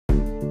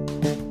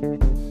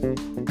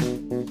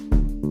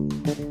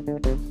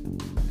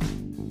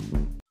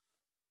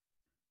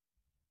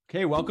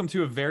Okay, welcome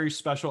to a very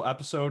special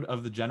episode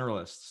of the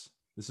Generalists.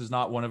 This is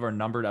not one of our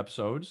numbered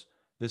episodes.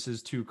 This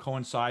is to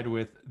coincide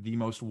with the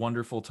most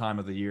wonderful time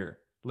of the year.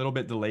 A little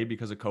bit delayed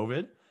because of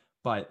COVID,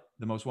 but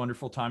the most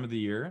wonderful time of the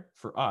year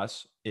for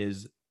us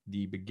is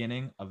the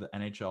beginning of the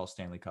NHL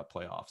Stanley Cup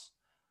playoffs.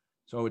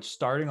 So it's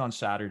starting on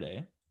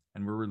Saturday,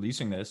 and we're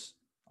releasing this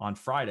on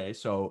Friday.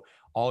 So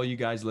all you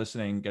guys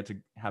listening get to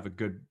have a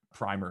good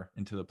primer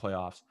into the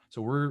playoffs.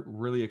 So we're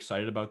really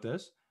excited about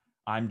this.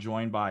 I'm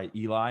joined by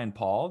Eli and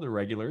Paul, the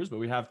regulars, but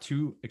we have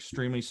two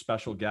extremely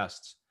special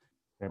guests.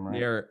 Right.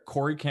 They are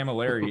Cory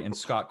Camilleri and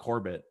Scott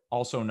Corbett,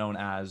 also known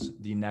as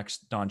the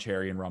next Don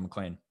Cherry and Ron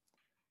McLean.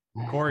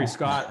 Cory,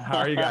 Scott, how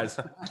are you guys?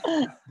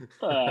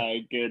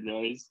 Good,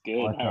 Noise. Good.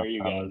 What's how up, are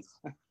you fellas?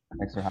 guys?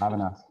 Thanks for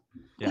having us.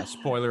 Yeah,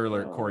 spoiler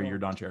alert, Cory, you're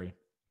Don Cherry.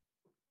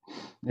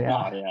 Yeah,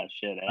 Oh, yeah,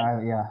 shit.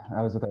 yeah,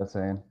 that was without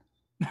saying.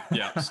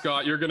 Yeah,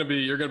 Scott, you're gonna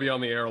be on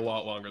the air a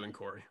lot longer than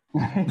Cory.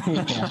 My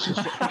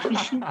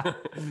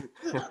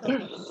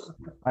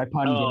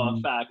pun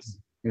game Facts.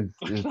 is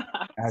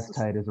as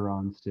tight as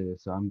Ron's too,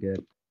 so I'm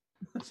good.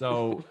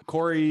 So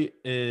Cory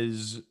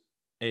is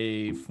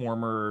a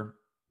former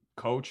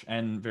coach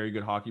and very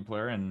good hockey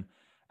player and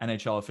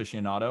NHL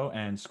aficionado,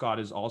 and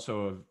Scott is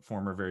also a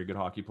former very good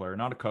hockey player,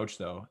 not a coach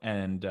though,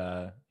 and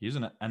he's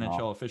an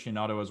NHL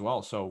aficionado as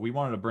well. So we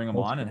wanted to bring him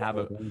on and have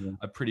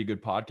a pretty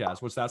good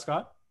podcast. What's that,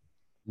 Scott?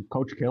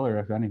 Coach Killer,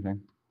 if anything.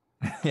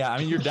 Yeah, I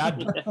mean your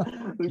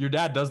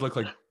dad does look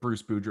like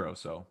Bruce Boudreau,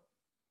 so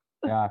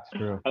Yeah, it's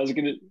true. I was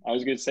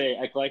gonna say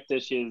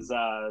Eclectic's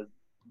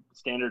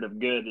standard of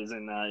good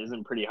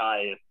isn't pretty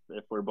high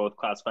if we're both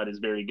classified as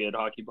very good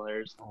hockey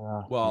players.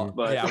 Well,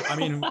 but yeah, I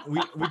mean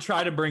we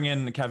try to bring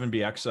in Kevin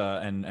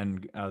Bieksa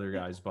and other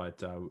guys,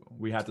 but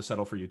we had to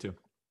settle for you two.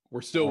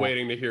 We're still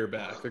waiting to hear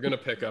back. They're gonna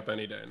pick up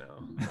any day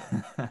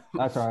now.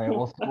 That's all right.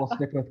 We'll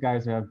stick with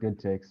guys who have good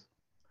takes.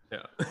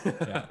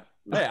 Yeah.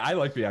 Hey, I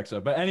like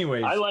Bieksa, but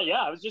anyways, I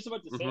was just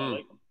about to say I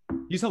like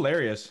him. He's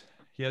hilarious.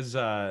 He has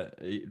I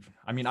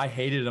mean, I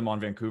hated him on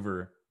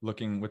Vancouver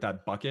looking with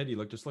that bucket. He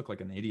just looked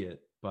like an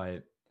idiot,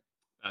 but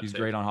he's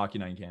great on Hockey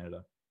Night in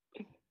Canada.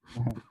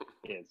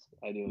 Yes,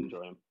 I do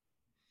enjoy him.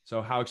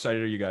 So how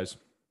excited are you guys?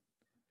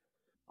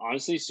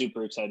 Honestly,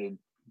 super excited.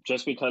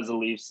 Just because the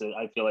Leafs,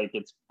 I feel like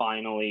it's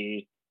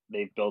finally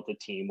they've built a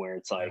team where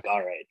it's like, all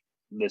right,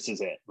 this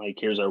is it. Like,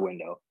 here's our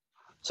window.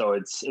 So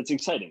it's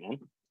exciting, man.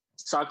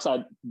 Sucks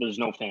that there's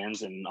no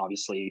fans, and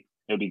obviously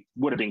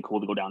would have been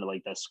cool to go down to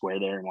like that square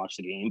there and watch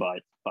the game,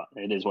 but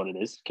it is what it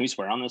is. Can we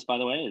swear on this, by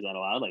the way? Is that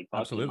allowed? Like,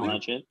 absolutely, all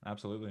that shit?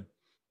 Absolutely.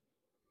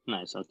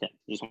 Nice. Okay,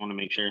 just want to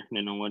make sure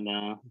they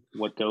know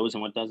what goes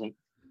and what doesn't.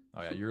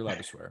 Oh yeah, you're allowed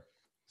to swear.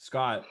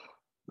 Scott,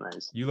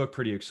 nice. You look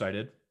pretty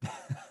excited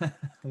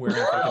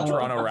wearing a fucking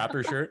Toronto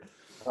Raptor shirt.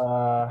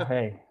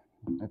 Hey,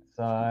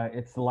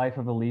 it's the life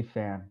of a Leaf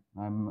fan.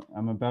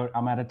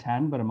 I'm at a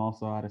 10, but I'm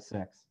also at a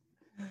 6.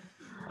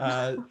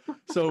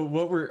 So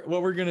what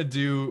we're gonna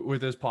do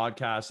with this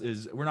podcast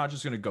is we're not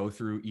just gonna go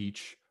through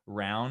each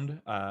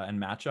round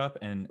and matchup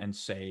and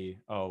say,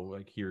 oh,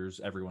 like here's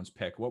everyone's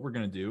pick. What we're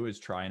gonna do is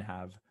try and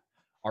have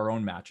our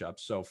own matchups.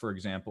 So for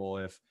example,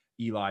 if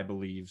Eli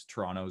believes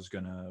Toronto's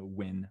gonna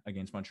win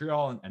against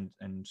Montreal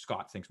and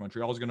Scott thinks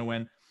Montreal is gonna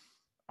win,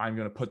 I'm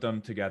gonna put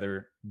them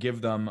together, give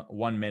them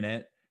 1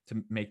 minute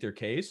to make their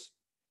case.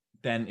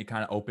 Then it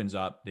kind of opens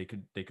up. They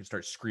could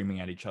start screaming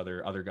at each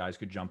other. Other guys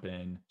could jump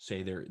in,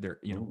 say they're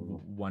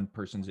one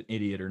person's an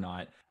idiot or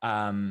not.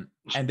 And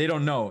they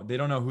don't know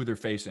who they're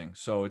facing.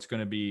 So it's going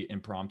to be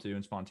impromptu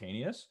and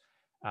spontaneous,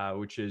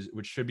 which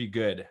should be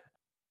good.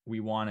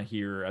 We want to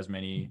hear as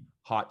many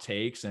hot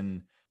takes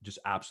and just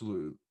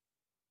absolute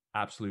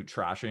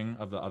trashing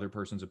of the other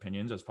person's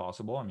opinions as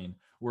possible. I mean,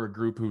 we're a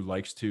group who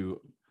likes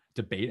to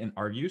debate and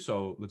argue.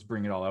 So let's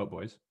bring it all out,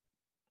 boys.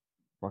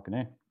 Fucking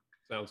A.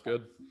 Sounds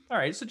good. All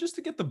right. So just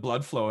to get the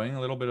blood flowing,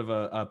 a little bit of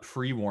a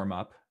pre-warm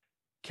up,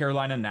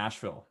 Carolina,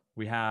 Nashville.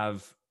 We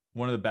have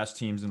one of the best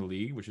teams in the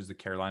league, which is the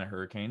Carolina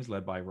Hurricanes,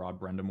 led by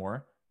Rob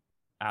Brendamore.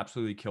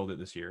 Absolutely killed it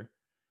this year.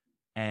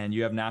 And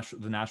you have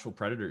the Nashville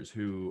Predators,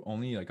 who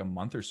only like a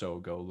month or so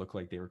ago looked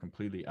like they were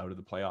completely out of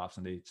the playoffs,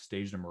 and they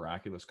staged a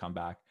miraculous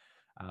comeback,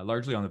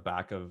 largely on the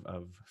back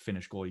of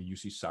Finnish goalie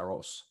Jussi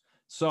Saros.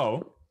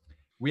 So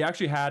we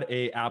actually had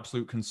a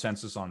absolute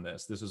consensus on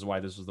this. This is why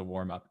this was the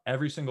warm up.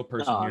 Every single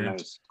person here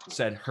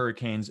said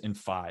Hurricanes in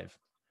 5.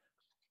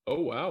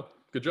 Oh, wow.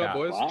 Good job,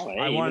 boys. Wow, hey,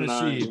 I wanted to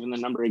see even the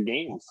number of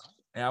games.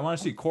 Yeah, I want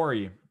to see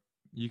Cory.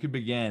 You could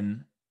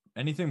begin.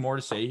 Anything more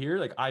to say here?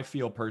 Like, I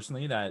feel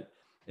personally that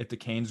if the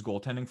Canes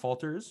goaltending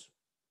falters,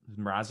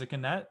 Mrazek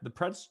in net, the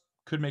Preds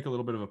could make a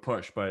little bit of a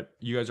push, but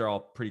you guys are all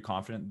pretty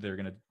confident they're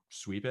going to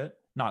sweep it.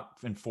 Not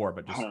in 4,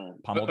 but just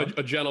pummel them.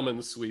 A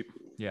gentleman's sweep.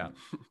 Yeah.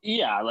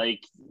 Yeah,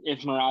 like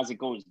if Mrazek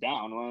goes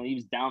down, well, he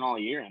was down all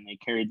year, and they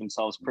carried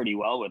themselves pretty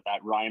well with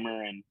that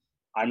Reimer. And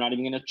I'm not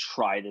even going to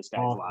try this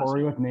guy's last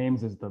Cory name. with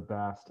names is the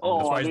best. That's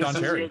why he's Don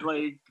Cherry.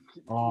 Like,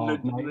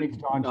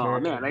 Don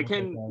Cherry. man, I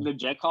can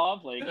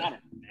Najakov. Like, I don't know,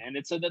 man.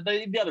 It's the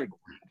other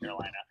goalie.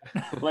 Carolina.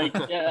 Like,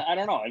 I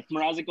don't know. If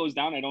Mrazek goes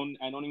down, I don't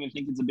even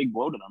think it's a big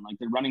blow to them. Like,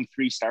 they're running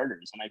 3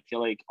 starters, and I feel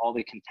like all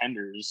the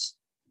contenders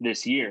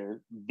this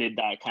year did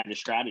that kind of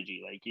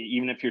strategy. Like,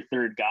 even if your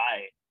third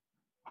guy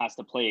has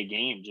to play a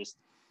game just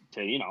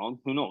to,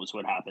 who knows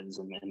what happens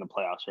in the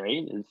playoffs,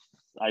 right?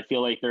 I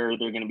feel like they're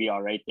going to be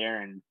all right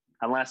there. And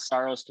unless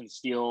Saros can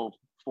steal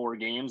 4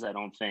 games, I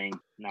don't think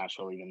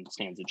Nashville even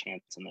stands a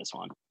chance in this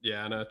one.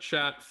 Yeah, and a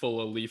chat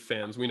full of Leaf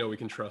fans, we know we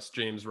can trust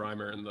James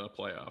Reimer in the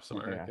playoffs.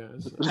 Am I right,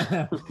 guys?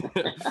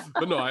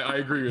 But no, I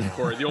agree with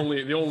Cory.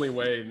 The only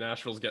way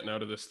Nashville's getting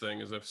out of this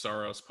thing is if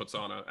Saros puts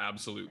on an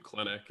absolute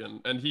clinic,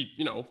 and he,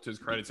 to his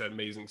credit, had an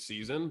amazing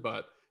season,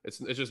 but it's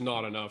just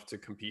not enough to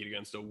compete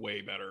against a way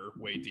better,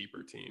 way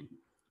deeper team.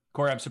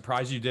 Cory, I'm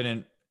surprised you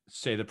didn't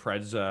say the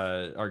Preds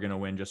are going to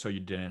win just so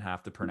you didn't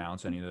have to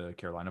pronounce any of the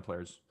Carolina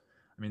players.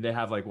 I mean, they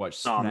have like what?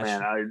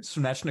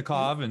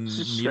 Svechnikov and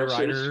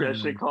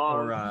Niederreiter.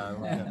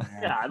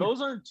 Yeah,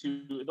 those aren't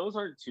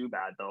too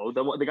bad though.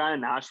 The guy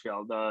in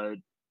Nashville, the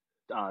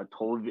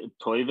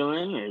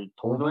Toivonen,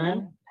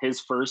 his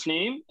first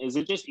name, is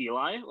it just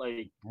Eli?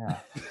 Like,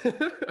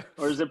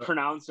 or is it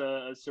pronounced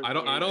a certain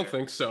I don't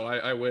think so.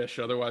 I wish.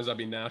 Otherwise, I'd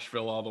be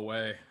Nashville all the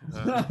way.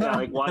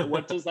 Like,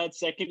 what does that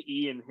second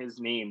E in his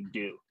name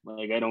do?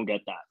 Like, I don't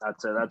get that.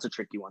 That's a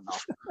tricky one though.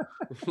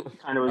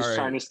 Kind of was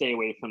trying to stay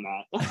away from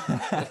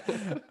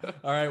that.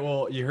 All right.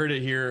 Well, you heard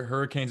it here.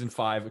 Hurricanes in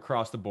 5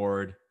 across the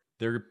board.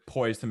 They're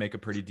poised to make a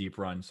pretty deep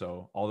run,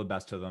 so all the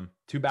best to them.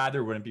 Too bad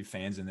there wouldn't be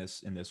fans in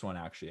this one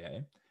actually, eh?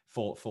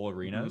 Full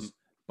arenas. Mm-hmm.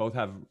 Both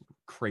have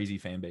crazy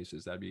fan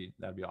bases. That'd be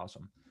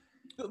awesome.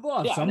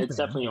 And it's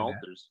definitely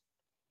alters.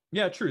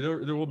 Yeah,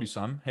 true. There will be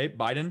some. Hey,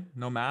 Biden,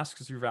 no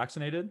masks if you're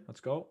vaccinated. Let's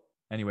go.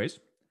 Anyways.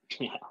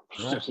 Yeah.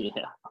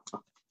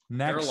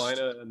 Next.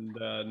 Carolina and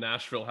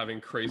Nashville having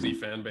crazy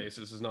fan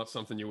bases is not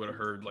something you would have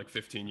heard like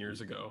 15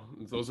 years ago.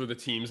 Those are the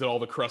teams that all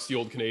the crusty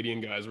old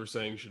Canadian guys were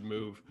saying should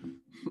move.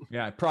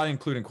 Yeah, probably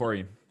including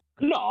Cory.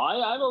 No,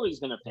 I've always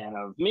been a fan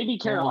of maybe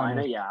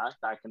Carolina. Yeah,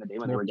 back in the day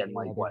when they were getting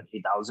like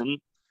 8,000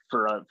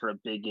 for a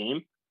big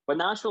game. But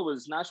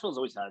Nashville's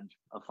always had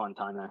a fun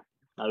time there.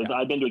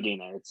 I've been to a game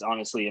there. It's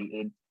honestly,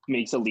 it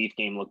makes a Leaf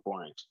game look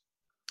boring.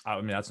 I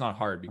mean, that's not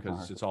hard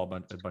because it's all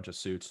a bunch of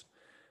suits.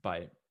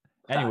 But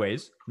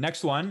anyways,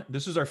 next one.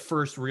 This is our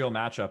first real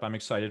matchup. I'm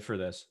excited for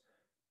this.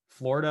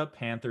 Florida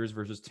Panthers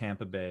versus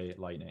Tampa Bay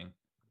Lightning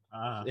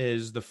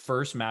is the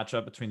first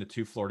matchup between the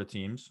two Florida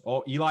teams.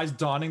 Oh, Eli's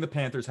donning the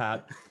Panthers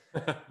hat.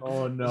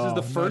 Oh no! This is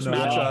the first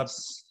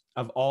matchup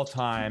of all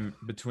time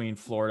between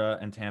Florida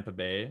and Tampa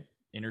Bay,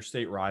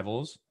 interstate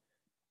rivals.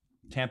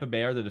 Tampa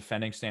Bay are the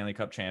defending Stanley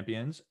Cup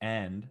champions,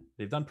 and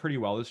they've done pretty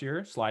well this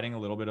year, sliding a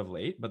little bit of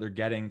late, but they're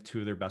getting 2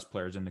 of their best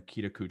players in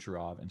Nikita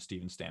Kucherov and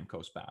Steven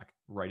Stamkos back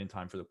right in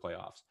time for the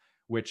playoffs,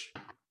 which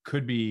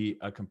could be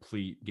a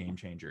complete game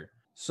changer.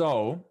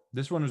 So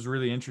this one was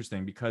really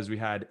interesting because we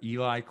had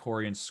Eli,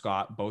 Cory, and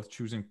Scott both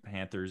choosing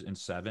Panthers in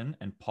 7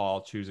 and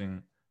Paul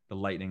choosing the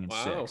Lightning in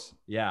 6.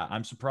 Yeah,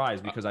 I'm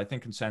surprised because I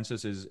think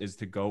consensus is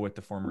to go with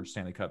the former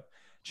Stanley Cup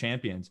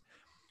champions.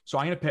 So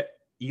I'm going to pick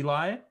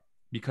Eli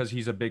because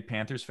he's a big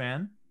Panthers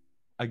fan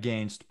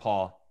against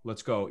Paul.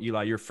 Let's go.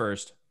 Eli, you're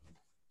first.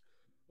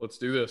 Let's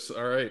do this.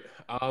 All right.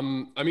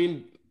 I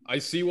mean, I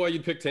see why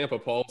you'd pick Tampa,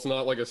 Paul. It's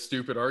not like a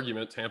stupid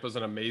argument. Tampa's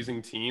an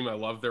amazing team. I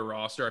love their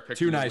roster. I picked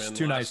too nice.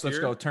 Let's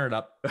go. Turn it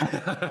up.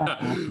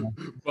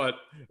 But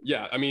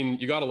yeah, I mean,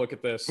 you got to look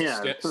at this.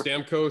 Yeah.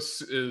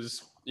 Stamkos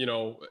is,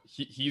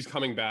 he's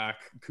coming back.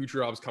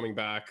 Kucherov's coming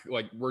back.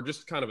 Like, we're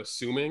just kind of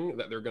assuming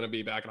that they're going to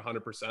be back at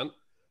 100%.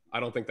 I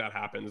don't think that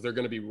happens. They're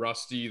going to be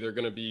rusty. They're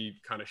going to be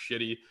kind of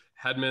shitty.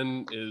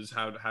 Hedman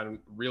had a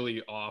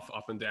really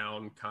up and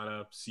down kind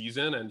of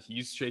season, and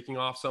he's shaking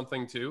off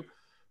something too.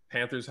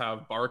 Panthers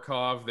have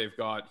Barkov. They've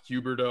got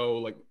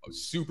Huberdeau, like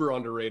super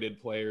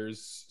underrated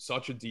players,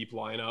 such a deep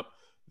lineup.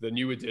 The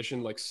new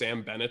addition, like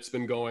Sam Bennett's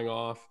been going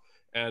off,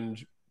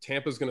 and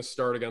Tampa's going to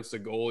start against a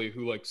goalie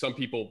who, like, some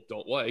people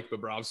don't like,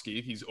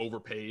 Bobrovsky. He's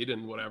overpaid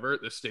and whatever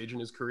at this stage in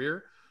his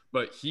career.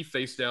 But he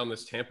faced down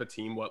this Tampa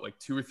team,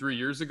 2 or 3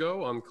 years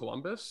ago on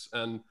Columbus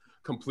and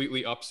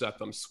completely upset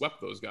them, swept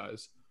those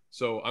guys.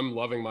 So I'm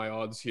loving my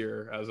odds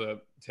here as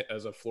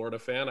a Florida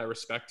fan. I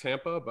respect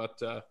Tampa,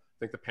 but I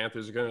think the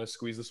Panthers are going to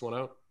squeeze this one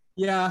out.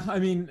 Yeah, I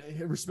mean,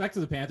 respect to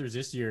the Panthers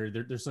this year.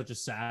 They're such a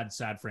sad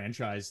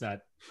franchise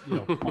that,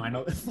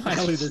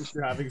 finally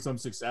they're having some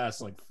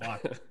success. Like,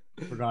 fuck,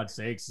 for God's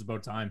sakes, it's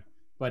about time.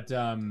 But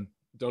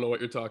don't know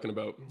what you're talking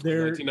about.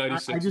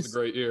 1996 is a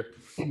great year.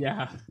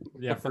 Yeah,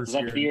 first Is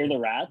that year. The year of the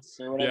rats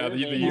or whatever?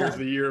 Yeah,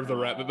 the year of the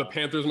rat. The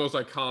Panthers' most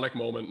iconic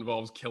moment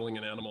involves killing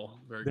an animal.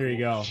 There you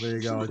go.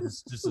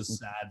 It's just a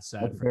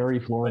sad. Very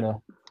Florida.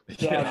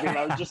 Yeah,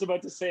 I was just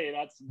about to say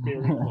that's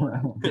very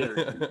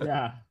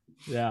Florida.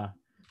 Yeah.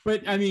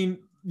 But I mean,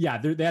 yeah,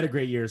 they had a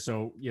great year,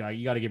 so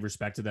you got to give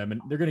respect to them,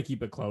 and they're going to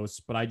keep it close.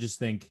 But I just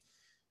think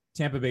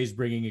Tampa Bay's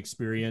bringing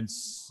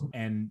experience,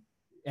 and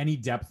any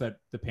depth that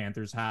the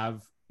Panthers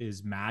have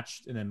is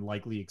matched and then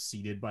likely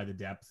exceeded by the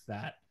depth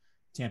that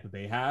Tampa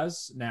Bay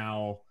has.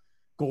 Now,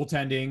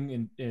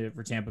 goaltending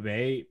for Tampa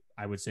Bay,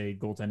 I would say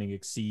goaltending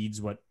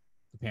exceeds what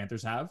the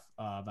Panthers have.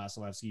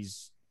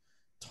 Vasilevsky's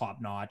top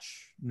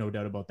notch, no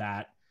doubt about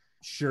that.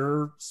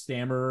 Sure,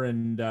 Stammer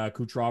and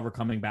Kucherov are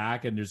coming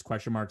back, and there's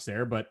question marks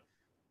there. But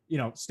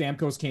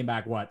Stamkos came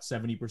back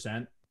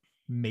 70%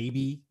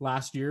 maybe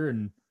last year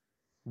and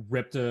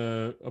ripped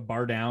a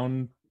bar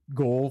down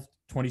goal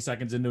 20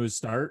 seconds into his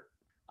start.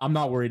 I'm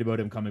not worried about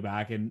him coming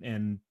back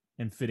and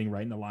fitting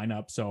right in the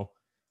lineup. So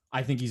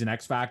I think he's an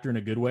X factor in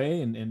a good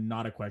way and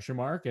not a question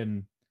mark.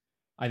 And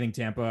I think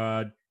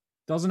Tampa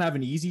doesn't have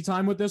an easy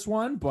time with this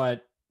one,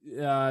 but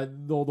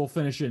they'll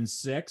finish in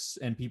 6,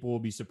 and people will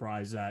be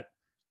surprised that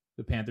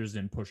the Panthers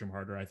didn't push him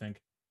harder, I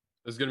think.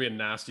 There's going to be a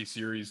nasty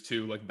series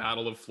too, like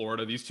Battle of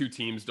Florida. These two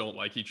teams don't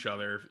like each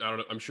other. I don't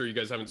know. I'm sure you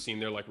guys haven't seen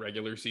their like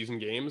regular season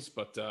games,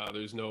 but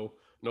there's no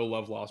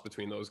love lost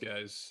between those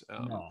guys.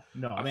 No.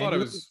 I thought it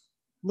was.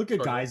 Look at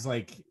guys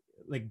like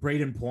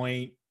Braden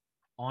Point,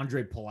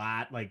 Andre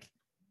Palat. Like,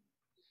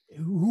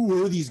 who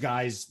were these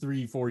guys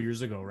 3-4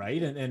 years ago,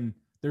 right? And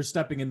they're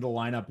stepping into the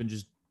lineup and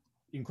just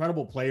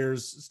incredible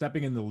players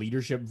stepping in the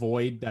leadership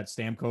void that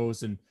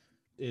Stamkos and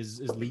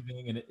is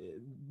leaving, and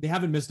they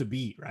haven't missed a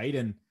beat, right?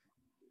 And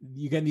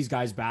you get these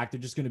guys back, they're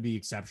just going to be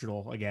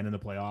exceptional again in the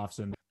playoffs,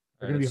 and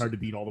they're going to be hard to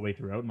beat all the way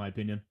throughout, in my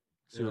opinion.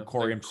 See what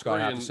Cory and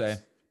Scott have to say.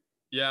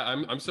 Yeah,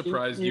 I'm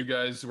surprised you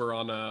guys were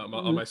on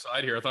my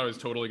side here. I thought I was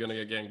totally going to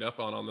get ganged up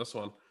on this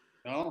one.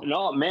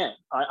 No, man.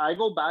 I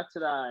go back to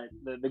that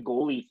the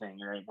goalie thing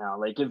right now.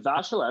 Like, if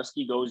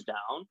Vasilevsky goes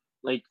down,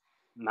 like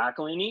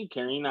McElhinney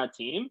carrying that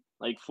team,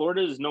 like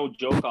Florida is no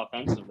joke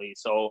offensively.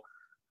 So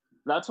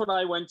that's what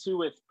I went to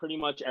with pretty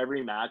much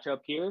every matchup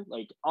here.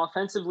 Like,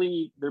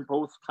 offensively, they're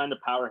both kind of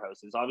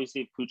powerhouses.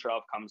 Obviously, if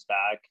Kucherov comes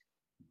back,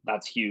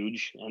 that's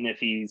huge. And if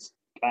he's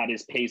at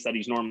his pace that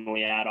he's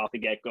normally at off the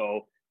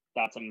get-go,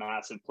 that's a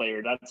massive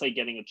player. That's like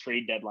getting a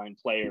trade deadline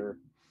player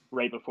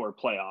right before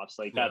playoffs.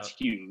 Like, that's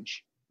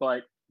huge.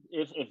 But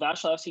if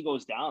Vasilevsky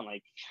goes down,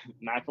 like,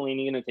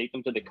 McElhinney going to take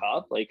them to the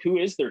Cup? Like, who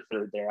is their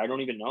third there? I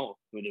don't even know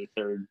who their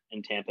third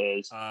in Tampa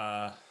is.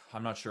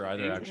 I'm not sure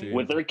either, actually.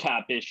 With their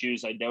cap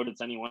issues, I doubt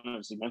it's anyone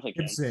of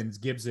significance.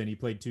 Gibson. He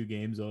played 2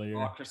 games all year.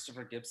 Oh,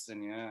 Christopher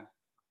Gibson, yeah.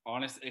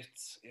 Honestly,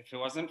 if it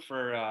wasn't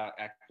for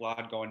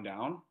Ekblad going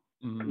down,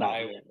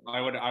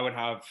 I would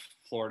have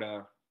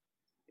Florida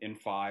in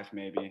 5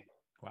 maybe.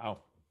 Wow.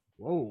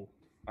 Whoa.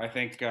 I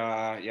think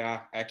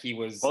Eki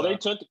was. Well,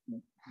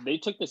 they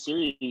took the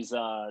series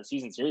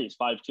season series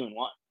 5-2-1.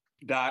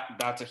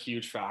 That's a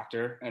huge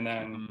factor. And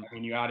then I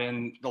mean, you add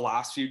in the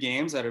last few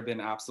games that have been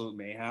absolute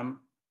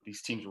mayhem.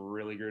 These teams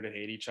really grew to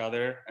hate each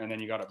other, and then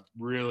you got a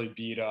really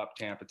beat up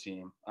Tampa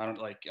team. I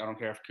don't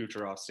care if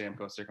Kucherov,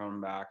 Stamkos are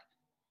coming back.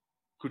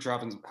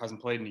 Kucherov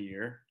hasn't played in a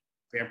year.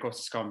 Stamkos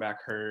is coming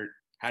back hurt.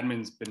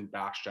 Hedman's been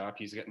bashed up.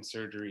 He's getting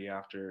surgery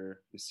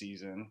after the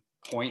season.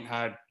 Point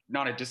had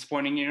not a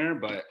disappointing year,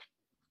 but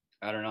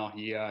I don't know.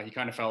 He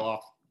kind of fell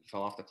off the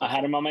cliff. I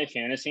had him on my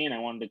fantasy, and I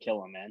wanted to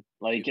kill him, man.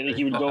 Like,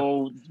 he would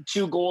go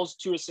 2 goals,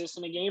 2 assists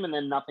in a game, and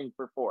then nothing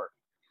for 4.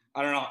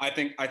 I don't know. I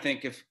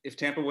think if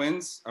Tampa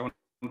wins, I wouldn't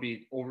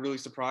be overly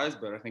surprised,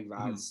 but I think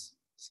Vaz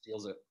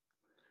steals it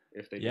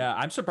if they. Yeah,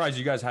 I'm surprised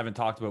you guys haven't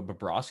talked about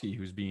Bobrovsky,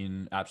 who's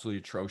been absolutely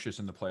atrocious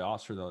in the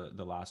playoffs for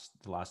the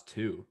last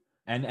 2,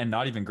 and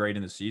not even great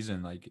in the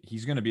season. Like,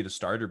 he's going to be the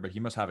starter, but he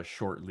must have a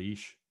short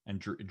leash. And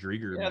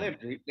Drieger. Yeah,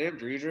 they have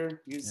Drieger.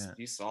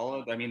 He's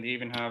solid. I mean, they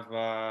even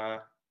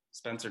have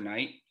Spencer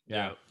Knight.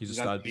 Yeah, he's a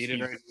stud.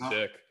 Right now.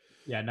 Sick.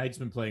 Yeah, Knight's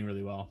been playing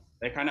really well.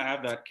 They kind of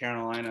have that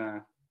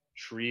Carolina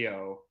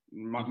trio.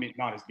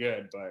 Not as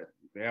good, but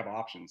they have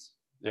options.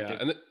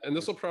 Yeah, and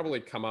this will probably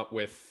come up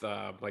with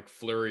like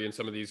Fleury and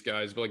some of these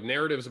guys, but like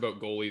narratives about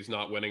goalies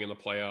not winning in the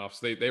playoffs,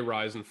 they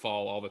rise and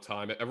fall all the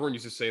time. Everyone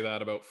used to say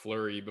that about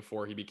Fleury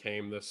before he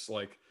became this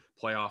like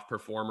playoff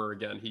performer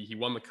again. He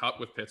won the cup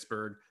with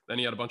Pittsburgh, then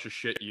he had a bunch of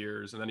shit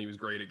years, and then he was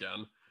great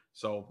again.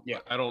 So yeah,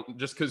 I don't,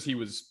 just because he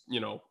was,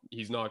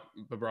 he's not,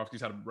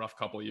 Bobrovsky's had a rough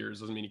couple of years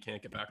doesn't mean he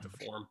can't get back to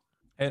form.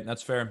 Hey,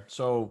 that's fair.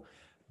 So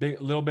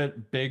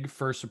big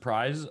first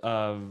surprise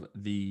of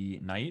the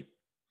night.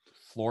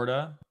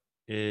 Florida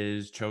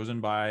is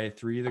chosen by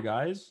 3 of the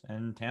guys,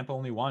 and Tampa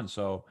only 1.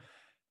 So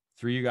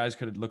 3 of you guys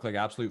could look like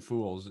absolute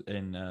fools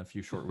in a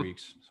few short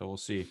weeks. So we'll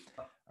see.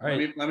 All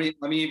right. Let me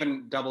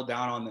even double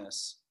down on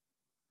this.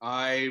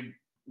 I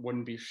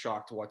wouldn't be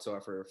shocked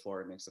whatsoever if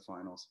Florida makes the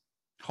finals.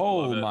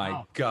 Oh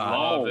my God.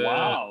 Oh,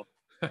 wow.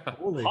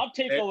 Hot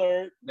take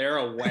alert. They're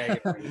a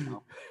wagon right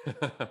now.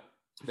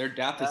 Their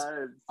depth is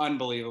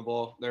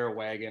unbelievable. They're a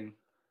wagon.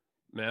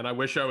 Man, I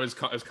wish I was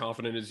as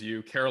confident as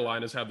you.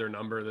 Carolina's had their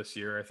number this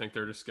year. I think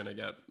they're just going to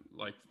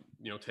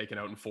get taken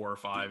out in 4 or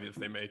 5 if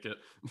they make it.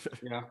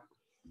 Yeah.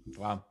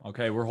 Wow.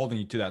 Okay. We're holding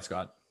you to that,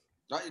 Scott.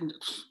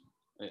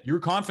 You're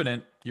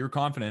confident.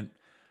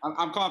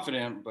 I'm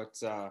confident, but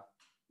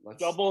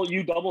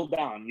you double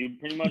down. You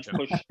pretty much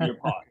push your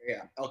pot.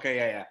 Yeah. Okay.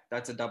 Yeah.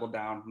 That's a double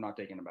down. I'm not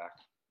taking it back.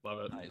 Love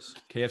it. Nice.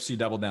 KFC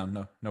double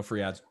down. No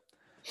free ads.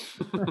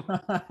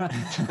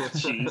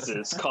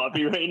 Jesus,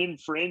 copyright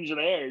infringe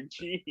there.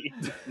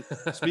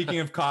 Jeez. Speaking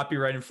of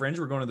copyright infringe,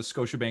 we're going to the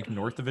Scotiabank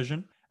North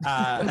Division.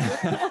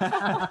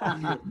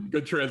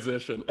 Good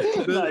transition.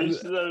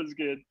 Nice, that was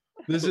good.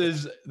 This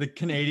is the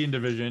Canadian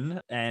division,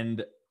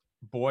 and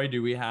boy,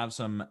 do we have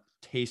some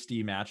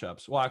tasty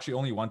matchups. Well, actually,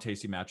 only one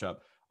tasty matchup.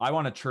 I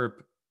want to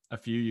chirp a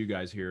few of you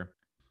guys here.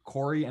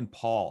 Cory and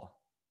Paul,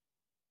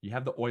 you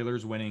have the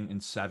Oilers winning in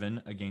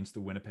 7 against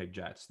the Winnipeg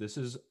Jets. This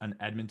is an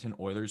Edmonton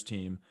Oilers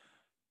team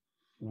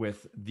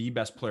with the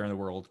best player in the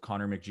world,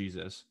 Connor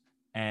McJesus,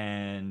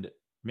 and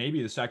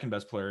maybe the second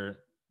best player,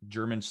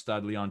 German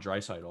stud Leon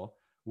Draisaitl,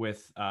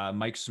 with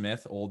Mike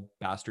Smith, old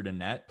bastard in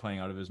net, playing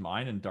out of his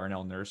mind, and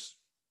Darnell Nurse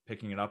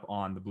picking it up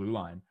on the blue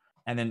line.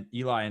 And then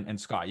Eli and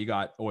Scott, you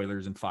got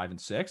Oilers in 5 and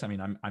 6. I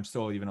mean, I'm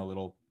still even a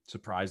little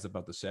surprised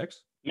about the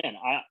 6. Man,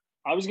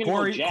 I was going to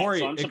go Jets,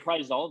 so I'm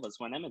surprised all of us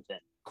went Edmonton.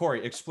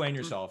 Cory, explain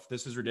yourself.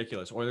 This is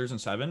ridiculous. Oilers in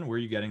 7. Where are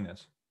you getting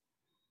this?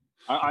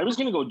 I was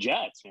going to go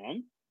Jets,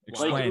 man.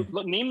 Explain.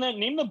 Like, name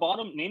the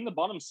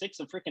bottom 6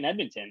 of freaking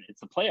Edmonton.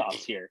 It's the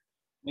playoffs here.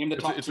 Name the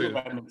top 2 of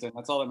Edmonton.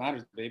 That's all that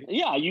matters, baby.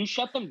 Yeah, you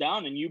shut them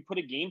down and you put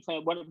a game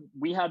plan. What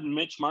we had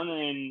Mitch Marner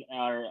and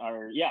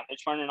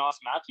Mitch Marner and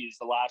Austin Matthews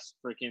the last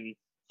freaking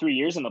 3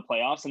 years in the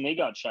playoffs, and they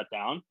got shut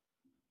down.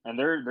 And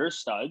they're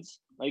studs.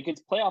 Like,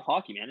 it's playoff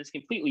hockey, man. It's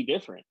completely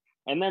different.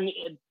 And then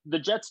the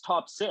Jets'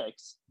 top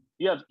 6,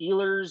 you have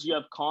Ehlers, you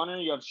have Connor,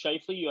 you have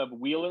Scheifele, you have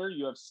Wheeler,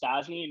 you have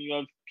Stastny, and you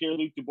have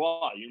Pierre-Luc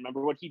Dubois. You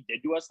remember what he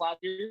did to us last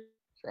year?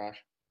 Trash.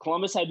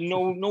 Columbus had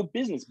no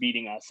business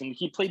beating us, and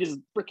he played his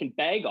freaking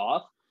bag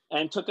off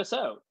and took us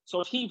out.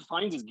 So if he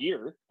finds his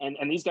gear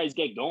and these guys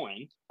get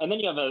going, and then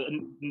you have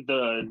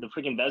the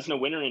freaking Vezina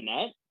winner in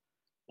net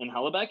and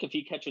Hellebuck, if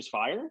he catches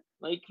fire,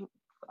 like,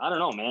 I don't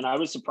know, man. I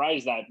was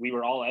surprised that we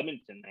were all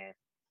Edmonton there.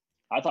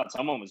 I thought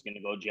someone was going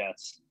to go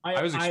Jets.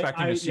 I was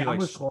expecting to see I'm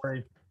with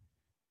Cory.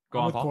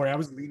 Cory. I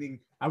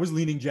was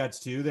leaning Jets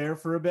too there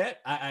for a bit.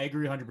 I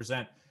agree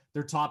 100%.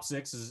 Their top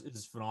 6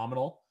 is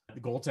phenomenal. The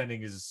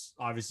goaltending is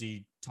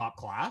obviously top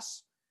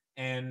class.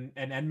 And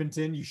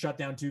Edmonton, you shut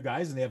down 2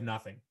 guys and they have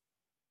nothing.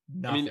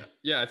 I mean,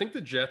 yeah, I think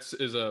the Jets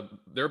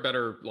they're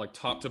better, like,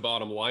 top to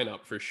bottom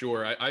lineup for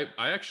sure. I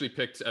actually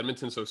picked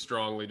Edmonton so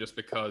strongly just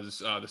because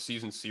the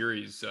season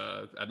series,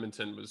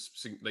 Edmonton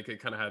they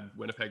kind of had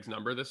Winnipeg's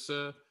number this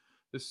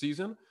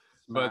season.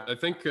 But I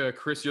think,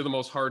 Chris, you're the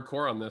most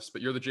hardcore on this,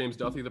 but you're the James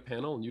Duthie of the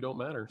panel and you don't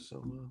matter.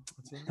 So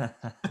that's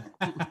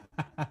it.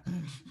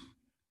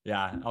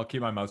 Yeah, I'll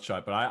keep my mouth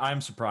shut, but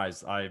I'm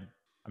surprised. I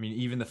mean,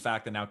 even the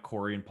fact that now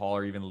Cory and Paul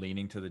are even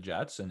leaning to the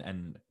Jets,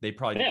 and they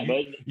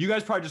probably you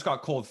guys probably just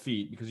got cold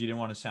feet because you didn't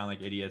want to sound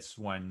like idiots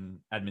when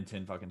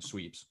Edmonton fucking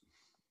sweeps.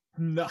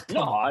 No,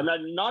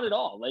 not at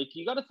all. Like,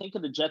 you got to think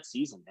of the Jets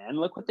season, man.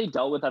 Look what they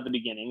dealt with at the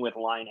beginning with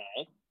Line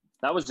A.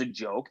 That was a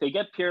joke. They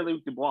get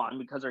Pierre-Luc Dubois, and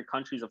because our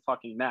country's a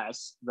fucking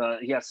mess,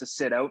 he has to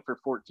sit out for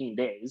 14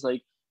 days.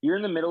 Like, you're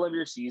in the middle of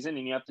your season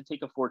and you have to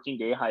take a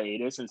 14-day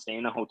hiatus and stay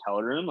in a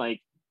hotel room. Like,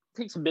 it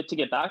takes a bit to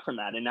get back from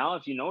that. And now,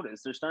 if you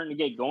notice, they're starting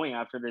to get going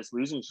after this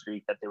losing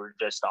streak that they were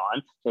just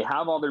on. They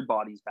have all their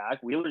bodies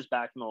back. Wheeler's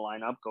back in the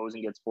lineup, goes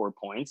and gets 4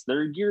 points.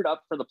 They're geared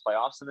up for the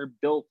playoffs, and they're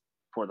built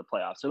for the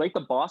playoffs. They're like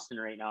the Boston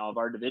right now of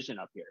our division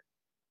up here.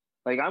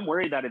 Like, I'm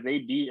worried that if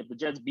the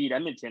Jets beat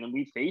Edmonton and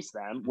we face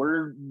them,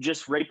 we're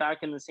just right back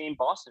in the same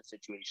Boston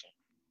situation.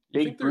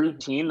 Big brute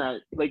team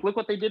that, like, look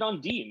what they did on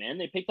D, man.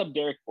 They picked up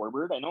Derek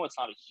Corbett. I know it's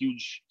not a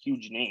huge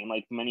name.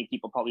 Like, many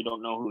people probably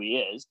don't know who he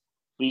is,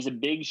 but he's a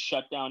big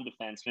shutdown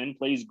defenseman,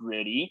 plays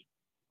gritty.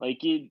 Like,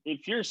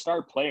 if you're a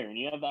star player and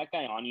you have that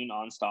guy on you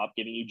nonstop,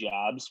 giving you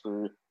jabs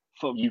for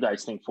you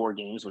guys think 4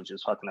 games, which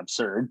is fucking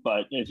absurd.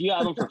 But if you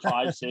have him for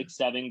 5, 6,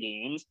 7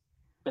 games,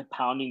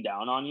 pounding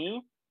down on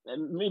you,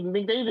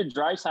 McDavid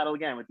Draisaitl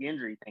again with the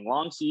injury thing,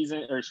 long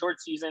season or short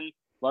season,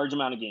 large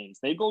amount of games.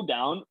 They go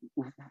down.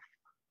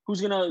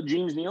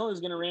 James Neal is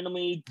gonna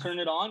randomly turn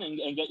it on and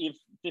get you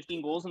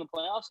 15 goals in the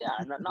playoffs? Yeah,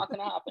 not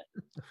gonna happen.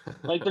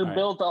 Like, they're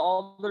built,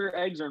 all their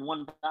eggs are in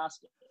one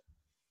basket.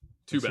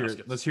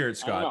 Let's hear it,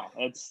 Scott.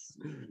 It's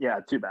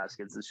 2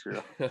 baskets. It's true.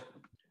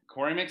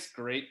 Cory makes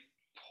great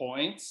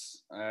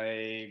points.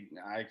 I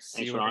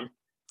see. Thanks, Ron.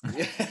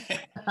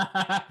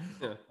 But,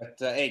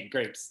 hey,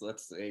 grapes.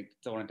 Let's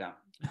tone it down.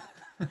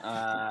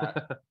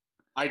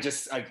 I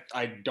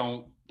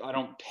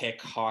don't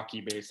pick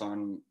hockey based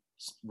on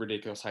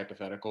ridiculous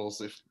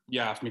hypotheticals. If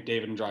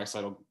McDavid and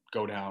Draisaitl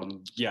go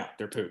down,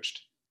 they're pooched.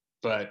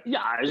 But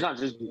it's not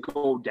just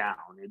go down.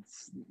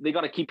 It's they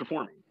got to keep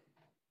performing.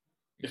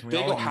 If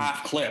they go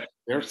half clip,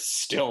 they're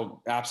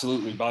still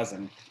absolutely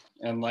buzzing.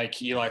 And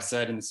like Eli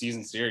said in the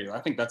season series, I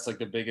think that's like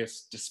the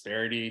biggest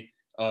disparity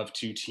of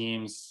 2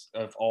 teams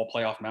of all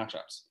playoff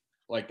matchups.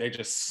 Like, they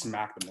just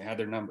smacked them. They had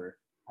their number.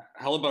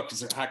 Hellebuck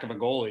is a heck of a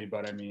goalie,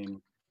 but I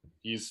mean,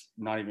 he's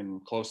not even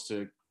close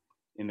to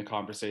in the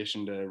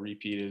conversation to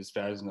repeat his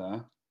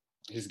Vezina.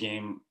 His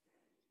game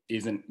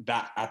isn't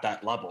that at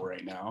that level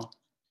right now.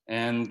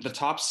 And the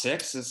top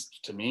 6 is,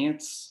 to me,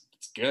 it's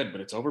good,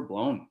 but it's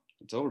overblown.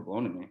 It's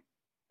overblown to me.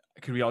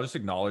 Could we all just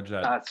acknowledge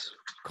that That's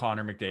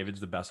Connor McDavid's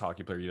the best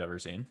hockey player you've ever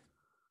seen?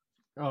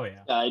 Oh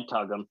yeah. I'd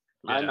tug him.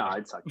 I Yeah. know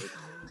I'd suck it.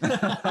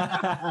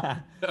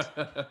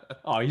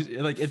 Oh, he's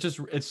like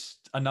it's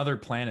another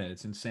planet.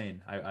 It's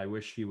insane. I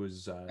wish he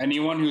was.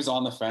 Anyone who's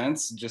on the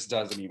fence just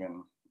doesn't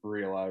even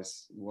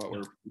realize what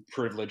we're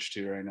privileged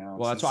to right now.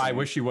 Well, It's that's why I insane.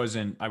 wish he was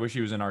in. I wish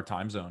he was in our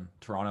time zone,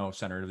 Toronto,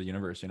 center of the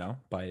universe. You know,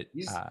 but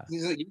He's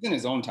in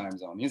his own time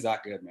zone. He's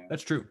that good, man.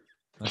 that's true.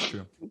 That's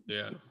true.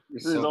 Yeah.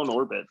 He's His so- own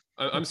orbit.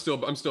 I'm still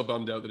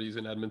bummed out that he's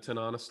in Edmonton,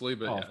 honestly.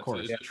 But Oh, yeah, of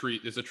course.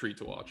 it's a treat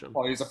to watch him.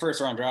 Well, he's a first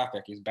round draft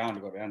pick. He's bound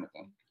to go to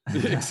Edmonton.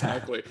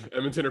 Exactly.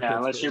 Edmonton or Yeah, Pittsburgh.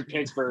 unless you're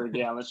Pittsburgh.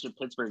 Yeah, unless you're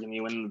Pittsburgh and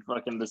you win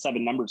fucking the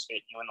 7 numbers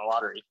fit, you win the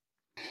lottery.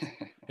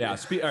 Yeah.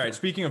 All right.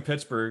 Speaking of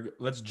Pittsburgh,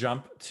 let's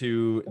jump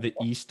to the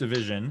East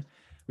Division.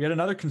 We had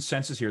another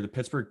consensus here: the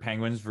Pittsburgh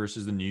Penguins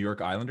versus the New York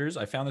Islanders.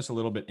 I found this a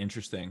little bit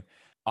interesting.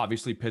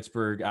 Obviously,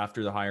 Pittsburgh,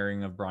 after the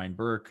hiring of Brian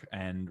Burke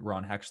and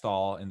Ron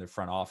Hextall in the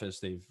front office,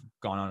 they've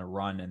gone on a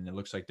run, and it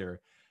looks like they're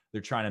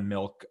trying to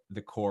milk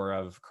the core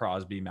of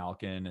Crosby,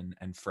 Malkin,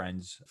 and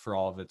friends for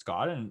all of it's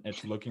got, and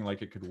it's looking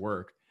like it could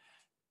work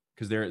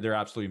because they're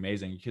absolutely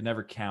amazing. You could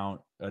never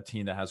count a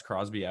team that has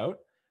Crosby out.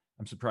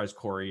 I'm surprised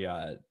Cory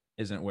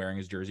isn't wearing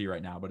his jersey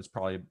right now, but it's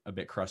probably a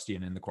bit crusty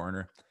and in the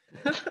corner.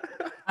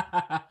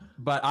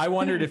 But I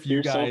wondered if you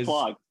You're guys.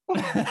 so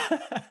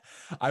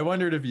I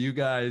wondered if you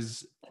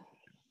guys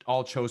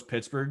all chose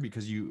Pittsburgh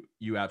because you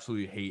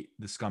absolutely hate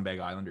the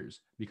scumbag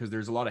Islanders, because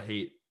there's a lot of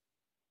hate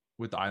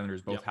with the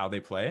Islanders, both how they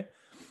play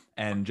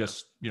and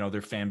just,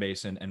 their fan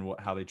base and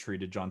how they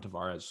treated John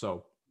Tavares.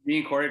 So Me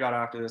and Cory got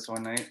after this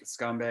one night.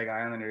 Scumbag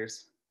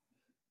Islanders.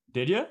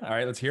 did you? All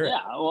right, let's hear it.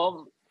 Yeah,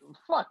 well,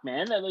 fuck,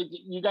 man. Like,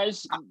 you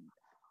guys,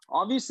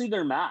 obviously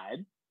they're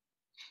mad.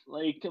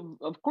 Like,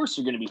 of course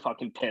they're going to be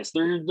fucking pissed.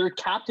 Their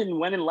captain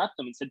went and left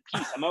them and said,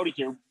 peace, I'm out of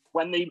here,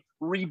 when they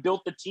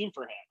rebuilt the team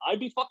for him. I'd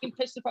be fucking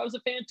pissed if I was a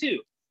fan too.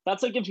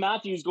 That's like if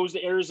Matthews goes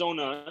to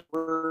Arizona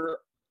for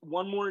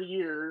one more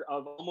year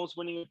of almost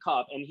winning a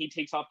cup and he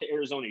takes off to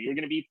Arizona. You're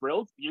going to be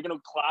thrilled? You're going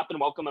to clap and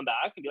welcome him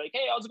back and be like,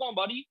 hey, how's it going,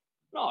 buddy?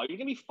 No, you're going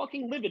to be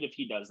fucking livid if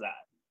he does that.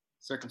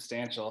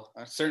 Circumstantial.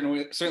 I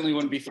certainly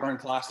wouldn't be throwing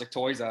plastic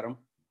toys at him.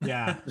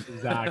 Yeah,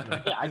 exactly.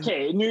 Yeah,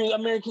 okay. New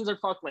Americans are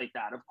fucked like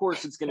that. Of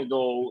course it's gonna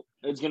go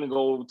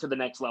to the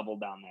next level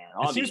down there.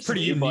 It seems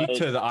pretty unique but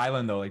to the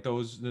island though. Like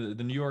the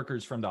New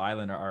Yorkers from the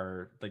island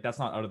are like, that's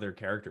not out of their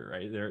character,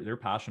 right? They're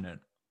passionate.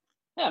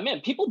 yeah,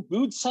 man, people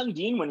booed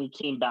Sundin when he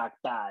came back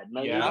bad.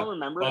 Like, Yeah, you don't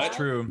remember That's that?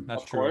 true.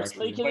 That's Of true. course.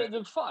 Actually. Like,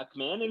 the fuck,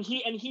 man. And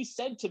he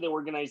said to the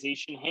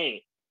organization,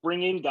 hey,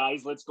 bring in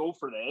guys, let's go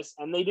for this.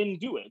 And they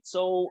didn't do it.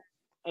 So,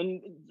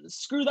 and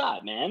screw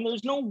that, man.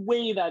 There's no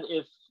way that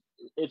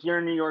if you're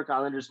a New York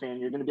Islanders fan,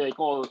 you're going to be like,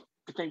 oh,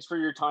 thanks for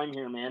your time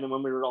here, man. And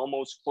when we were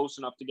almost close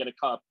enough to get a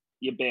cup,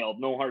 you bailed.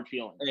 No hard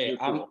feelings. Hey, You're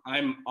cool.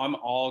 I'm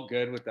all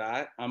good with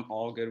that. I'm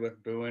all good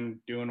with booing,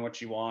 doing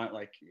what you want.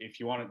 Like, if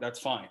you want it, that's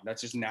fine.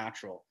 That's just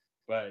natural.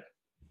 But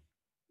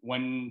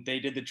when they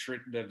did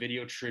the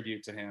video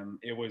tribute to him,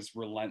 it was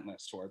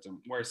relentless towards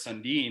him. Whereas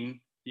Sundin,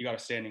 he got a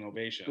standing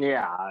ovation.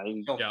 Yeah,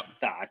 Yeah.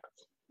 fact.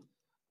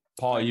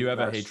 Paul, you have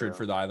a That's hatred true.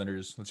 for the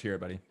Islanders. Let's hear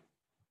it, buddy.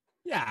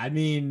 Yeah, I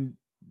mean,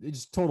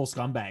 it's total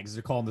scumbags.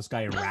 They're calling this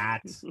guy a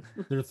rat.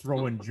 They're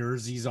throwing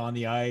jerseys on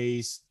the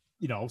ice,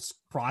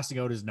 crossing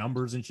out his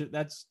numbers and shit.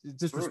 It's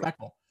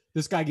disrespectful.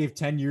 This guy gave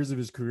 10 years of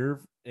his career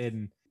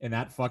in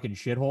that fucking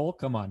shithole.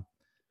 Come on.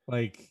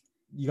 Like,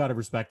 you got to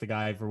respect the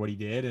guy for what he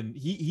did. And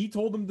he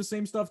told them the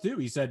same stuff too.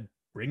 He said,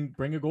 bring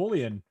a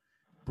goalie in,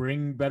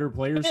 bring better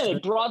players. Yeah, they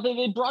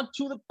brought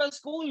two of the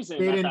best goalies in.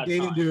 They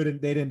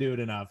didn't do it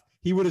enough.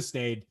 He would have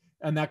stayed.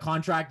 And that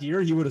contract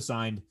year, he would have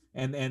signed.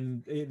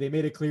 And they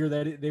made it clear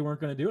that they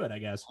weren't going to do it, I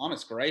guess.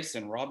 Thomas Greiss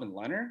and Robin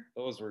Leonard,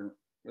 those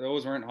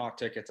weren't hot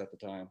tickets at the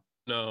time.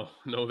 No,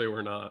 they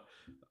were not.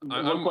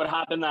 Look what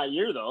happened that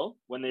year, though,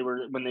 when they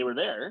were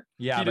there.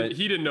 Yeah,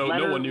 He didn't know.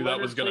 No one knew that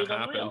Leonard was going to played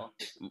happen.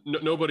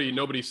 unreal.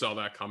 Nobody saw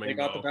that coming. They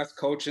got the best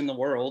coach in the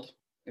world,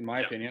 in my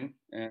Yeah. opinion,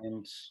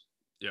 and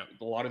Yeah.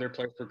 a lot of their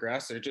players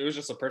progressed. It was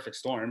just a perfect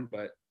storm,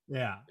 but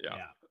Yeah.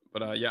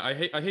 But I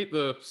hate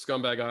the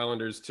scumbag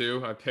Islanders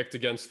too. I picked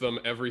against them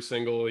every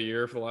single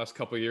year for the last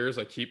couple of years.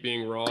 I keep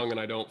being wrong, and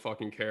I don't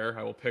fucking care.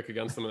 I will pick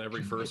against them in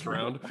every first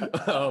round.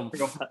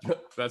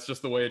 That's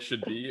just the way it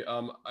should be.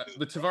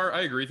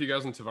 I agree with you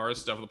guys on Tavares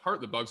stuff. The part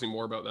that bugs me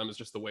more about them is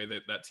just the way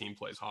that team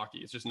plays hockey.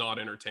 It's just not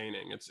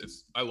entertaining.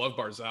 I love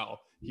Barzal.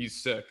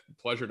 He's sick.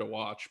 Pleasure to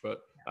watch,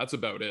 but that's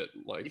about it.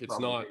 Like, it's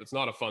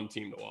not a fun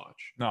team to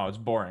watch. No, it's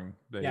boring.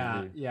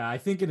 Yeah. I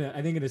think in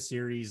a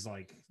series,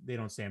 like, they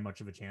don't stand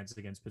much of a chance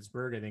against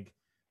Pittsburgh. I think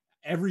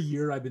every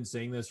year I've been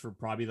saying this for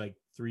probably like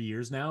 3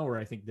 years now, where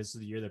I think this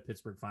is the year that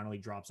Pittsburgh finally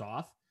drops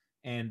off,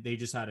 and they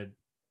just had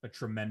a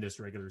tremendous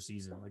regular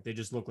season. Like, they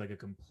just look like a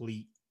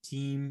complete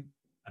team,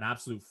 an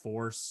absolute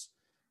force.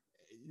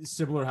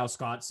 Similar how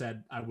Scott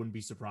said, I wouldn't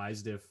be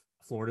surprised if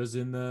Florida's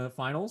in the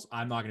finals.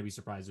 I'm not going to be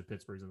surprised if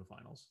Pittsburgh's in the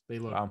finals. They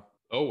look Wow.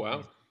 Oh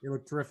wow. They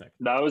look terrific.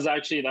 That was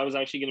actually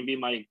going to be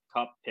my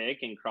cup pick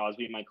and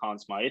Crosby my Conn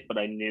Smythe, but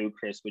I knew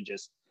Chris would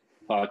just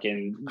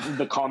fucking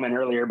the comment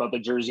earlier about the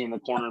jersey in the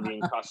corner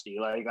being crusty.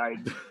 Like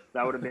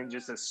that would have been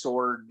just a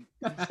sword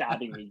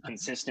stabbing me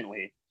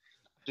consistently.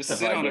 Just if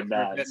sit I on did it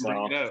that, for a bit and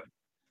bring it out.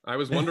 I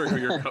was wondering who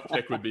your cup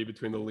pick would be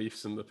between the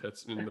Leafs and the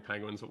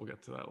Penguins, but we'll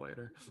get to that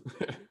later.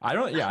 I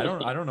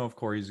don't know if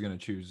Corey's going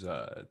to choose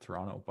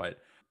Toronto, but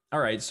all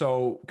right.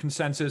 So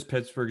consensus: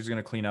 Pittsburgh is going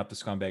to clean up the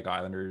scumbag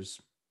Islanders,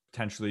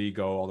 potentially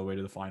go all the way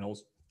to the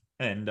finals,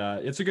 and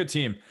it's a good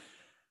team.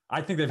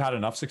 I think they've had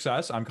enough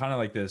success. I'm kind of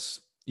like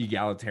this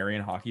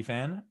egalitarian hockey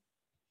fan.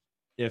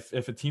 If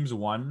a team's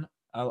won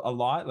a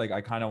lot, like I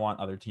kind of want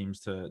other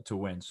teams to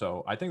win.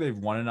 So I think they've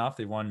won enough.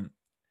 They've won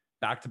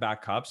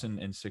back-to-back cups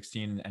in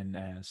 16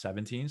 and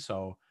 17.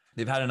 So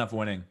they've had enough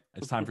winning.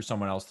 It's time for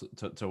someone else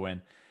to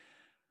win.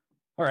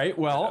 All right.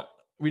 Well,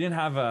 we didn't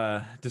have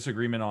a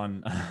disagreement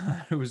on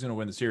who was going to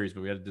win the series,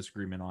 but we had a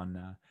disagreement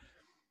on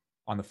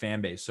the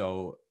fan base.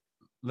 So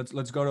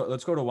let's go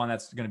to one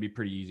that's going to be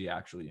pretty easy,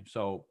 actually.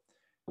 So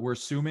we're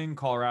assuming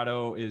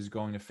Colorado is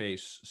going to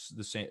face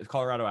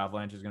Colorado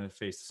Avalanche is going to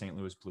face the St.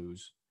 Louis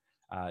Blues.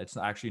 It's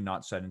actually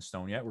not set in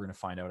stone yet. We're going to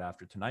find out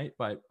after tonight,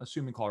 but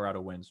assuming Colorado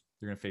wins,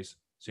 they're going to face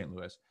St.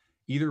 Louis.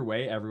 Either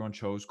way, everyone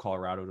chose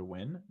Colorado to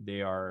win.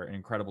 They are an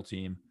incredible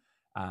team,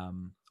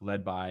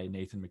 led by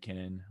Nathan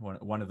McKinnon,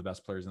 one of the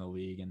best players in the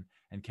league,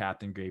 and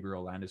captain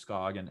Gabriel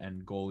Landeskog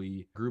and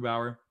goalie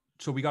Grubauer.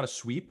 So we got a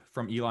sweep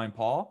from Eli and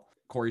Paul.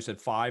 Corey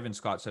said 5 and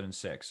Scott said in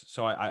 6.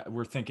 So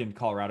we're thinking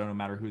Colorado, no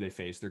matter who they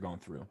face, they're going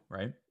through,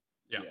 right?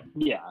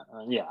 Yeah,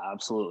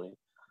 absolutely.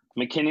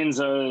 McKinnon's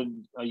a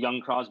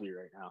young Crosby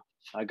right now.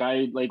 That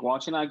guy, like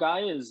watching that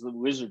guy is the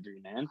wizardry,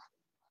 man.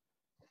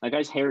 That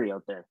guy's hairy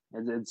out there.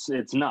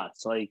 It's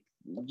nuts. Like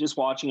just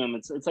watching him,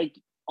 it's like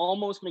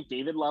almost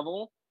McDavid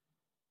level,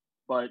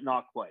 but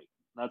not quite.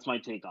 That's my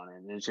take on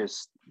it. It's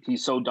just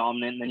he's so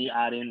dominant. And then you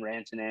add in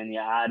Rantanen, you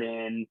add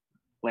in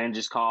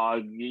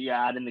Landeskog, you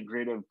add in the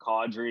grid of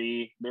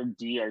Kadri. Their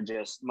D are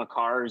just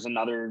Makar's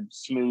another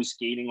smooth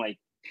skating. Like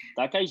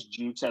that guy's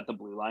jukes at the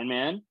blue line,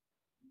 man.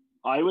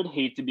 I would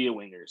hate to be a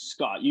winger.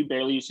 Scott, you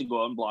barely used to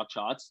go out and block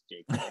shots.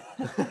 Jake. That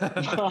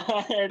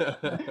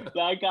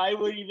guy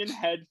would even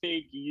head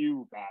fake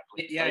you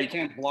badly. Yeah, you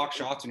can't block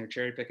shots when you're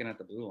cherry picking at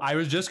the blue line. I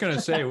was just going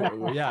to say,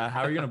 yeah, how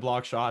are you going to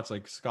block shots?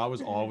 Like Scott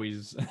was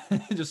always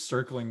just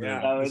circling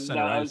the center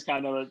that ice. was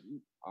kind of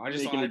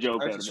making a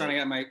joke. I was just trying to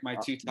get my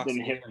 2 tucks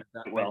didn't hit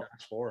well.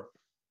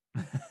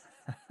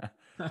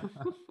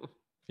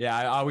 Yeah,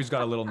 I always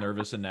got a little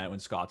nervous in net when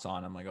Scott's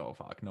on. I'm like, oh,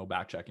 fuck, no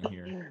back checking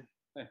here.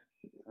 Hey,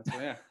 that's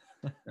yeah.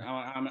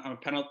 I'm a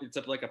penalty. It's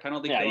like a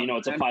penalty. Yeah,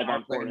 it's a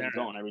 5-on-4 in the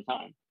zone every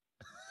time.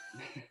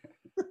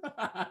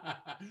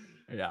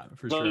 Yeah,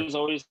 for so sure. I was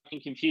always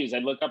confused.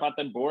 I'd look up at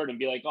the board and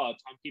be like, "Oh,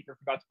 timekeeper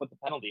forgot to put the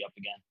penalty up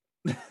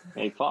again."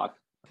 Hey, fuck.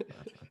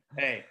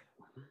 Hey,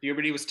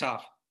 puberty was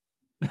tough.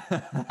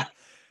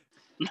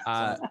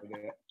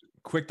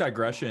 Quick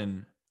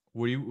digression.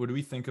 What do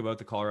we think about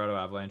the Colorado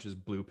Avalanche's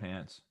blue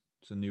pants?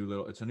 It's a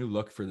new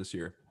look for this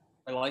year.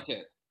 I like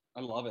it.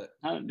 I love it.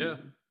 Yeah.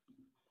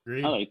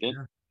 I like it.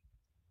 Yeah.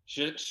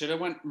 Should have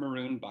went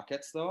maroon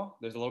buckets though.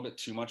 There's a little bit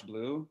too much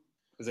blue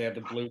because they have the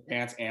blue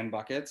pants and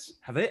buckets.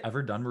 Have they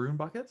ever done maroon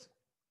buckets?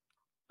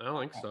 I don't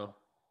think so.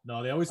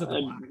 No, they always have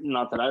the black.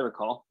 Not that I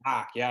recall.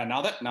 Black, yeah.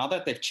 Now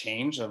that they've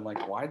changed, I'm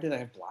like, why did I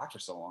have black for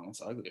so long? It's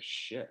ugly as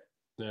shit.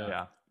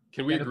 Yeah.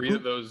 Can we agree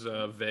that those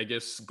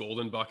Vegas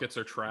golden buckets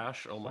are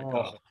trash? Oh my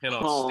god, I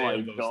cannot Oh my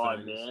stand those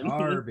god, things. man.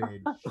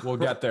 Garbage. We'll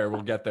get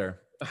there.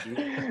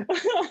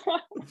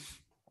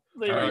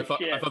 I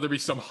thought there'd be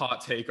some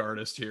hot take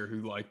artist here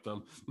who liked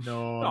them.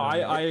 No,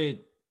 I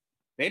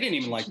They didn't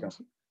even like them.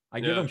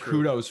 give them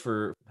kudos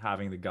for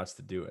having the guts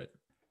to do it.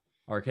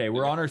 Okay,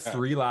 we're on our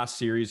 3 last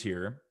series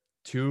here.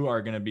 2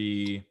 are going to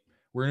be,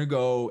 we're going to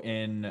go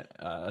in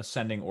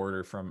ascending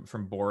order from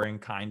boring,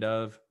 kind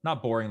of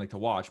not boring like to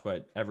watch,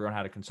 but everyone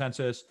had a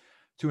consensus,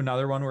 to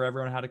another one where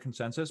everyone had a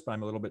consensus, but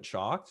I'm a little bit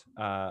shocked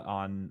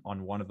on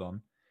one of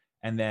them,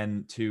 and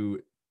then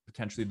to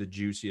potentially the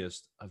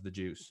juiciest of the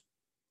juice.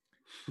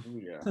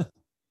 Ooh, yeah.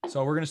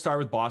 So we're going to start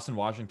with Boston,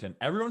 Washington.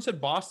 Everyone said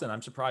Boston.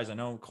 I'm surprised. I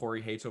know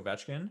Corey hates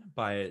Ovechkin,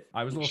 but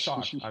I was a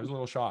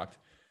little shocked.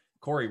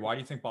 Corey, why do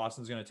you think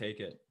Boston's going to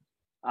take it?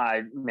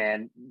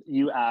 Man,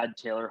 you add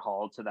Taylor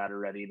Hall to that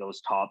already,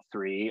 those top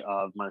 3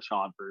 of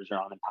Marchand,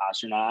 Bergeron, and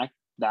Pasternak.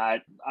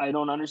 That I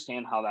don't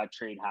understand how that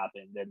trade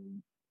happened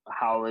and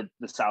how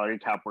the salary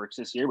cap works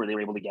this year, where they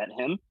were able to get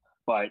him.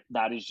 But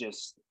that is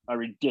just a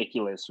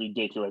ridiculous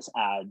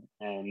ad.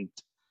 And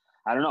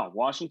I don't know.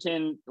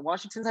 Washington's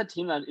that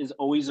team that is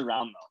always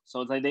around though.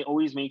 So it's like they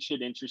always make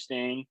shit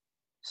interesting.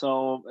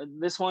 So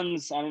this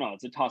one's, I don't know,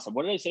 it's a toss up.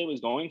 What did I say it was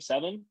going?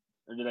 7?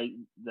 Or did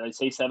I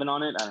say 7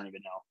 on it? I don't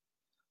even know.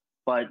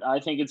 But I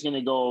think it's going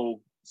to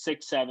go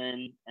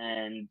 6-7.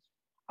 And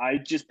I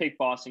just picked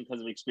Boston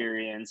because of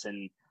experience,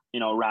 and,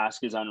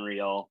 Rask is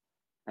unreal.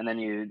 And then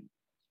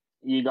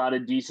you got a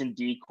decent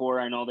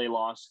decor. I know they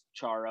lost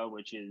Chara,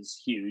 which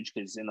is huge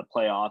because in the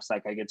playoffs,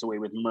 that guy gets away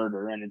with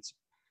murder, and it's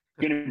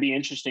going to be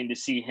interesting to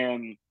see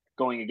him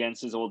going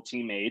against his old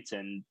teammates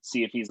and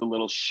see if he's the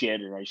little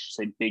shit, or I should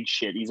say big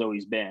shit, he's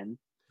always been.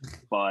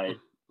 But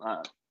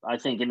I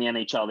think in the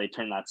NHL they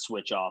turn that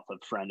switch off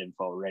of friend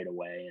info right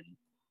away, and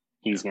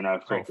he's gonna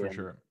freaking for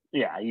sure.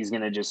 Yeah, he's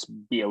gonna just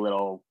be a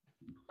little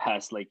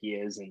pest like he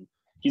is, and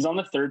he's on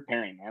the third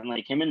pairing, man.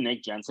 Like him and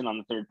Nick Jensen on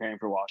the third pairing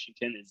for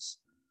Washington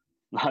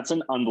that's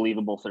an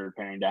unbelievable third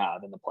pairing to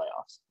have in the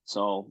playoffs.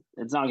 So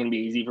it's not gonna be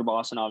easy for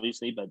Boston,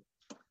 obviously, but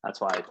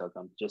that's why I took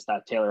him. Just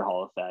that Taylor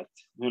Hall effect.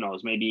 Who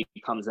knows? Maybe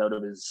he comes out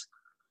of his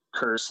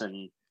curse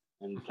and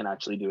can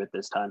actually do it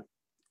this time.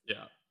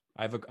 Yeah.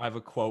 I have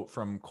a quote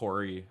from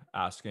Cory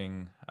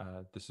asking,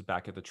 this is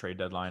back at the trade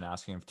deadline,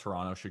 asking if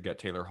Toronto should get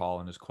Taylor Hall,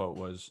 and his quote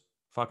was,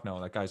 "Fuck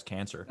no, that guy's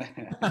cancer."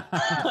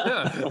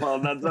 Well,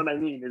 that's what I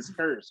mean. His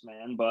curse,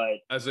 man. But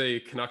as a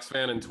Canucks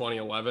fan in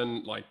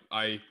 2011, like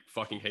I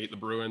fucking hate the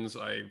Bruins.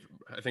 I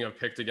think I've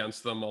picked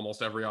against them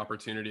almost every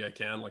opportunity I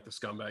can, like the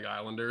scumbag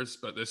Islanders.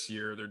 But this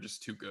year they're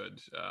just too good.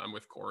 I'm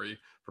with Cory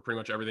for pretty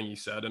much everything he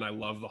said, and I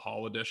love the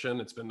Hall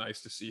edition. It's been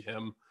nice to see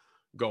him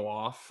go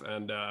off,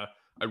 and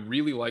I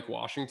really like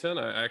Washington.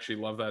 I actually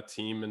love that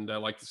team, and I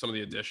like some of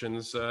the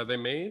additions they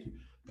made.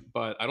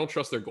 But I don't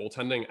trust their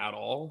goaltending at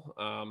all.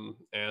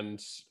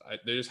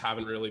 They just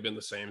haven't really been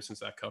the same since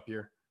that Cup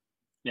year.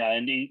 Yeah,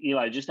 and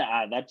Eli, just to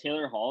add, that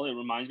Taylor Hall, it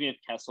reminds me of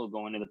Kessel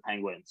going to the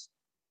Penguins.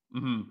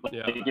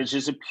 Yeah. It's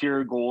just a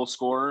pure goal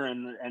scorer.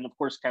 And of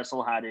course,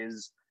 Kessel had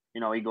his,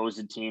 he goes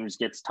to teams,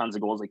 gets tons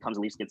of goals. Like comes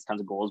at least gets tons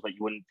of goals, but you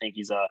wouldn't think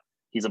he's a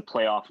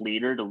playoff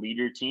leader to lead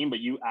your team. But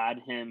you add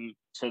him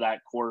to that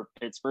core of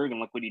Pittsburgh and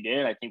look what he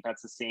did. I think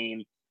that's the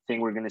same thing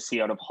we're going to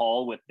see out of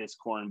Hall with this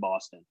core in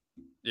Boston.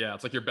 Yeah,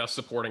 it's like your best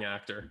supporting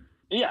actor.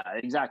 Yeah,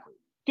 exactly.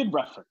 Good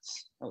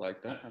reference. I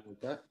like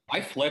that.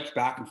 I flipped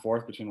back and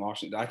forth between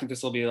Washington. I think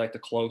this will be like the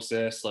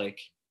closest, like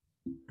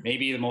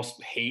maybe the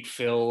most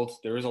hate-filled.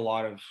 There was a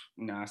lot of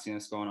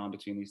nastiness going on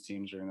between these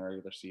teams during the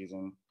regular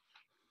season.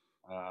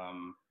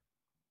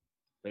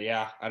 But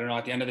yeah, I don't know.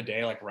 At the end of the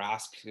day, like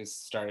Rask has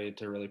started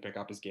to really pick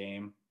up his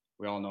game.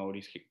 We all know what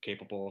he's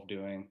capable of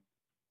doing.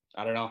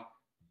 I don't know.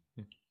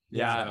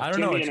 Yeah, I don't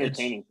know. It's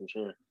entertaining for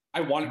sure.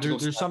 I want to.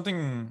 There's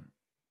something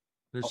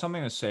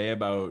to say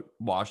about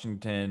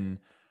Washington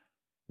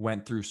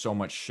went through so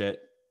much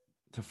shit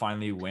to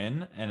finally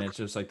win, and it's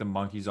just like the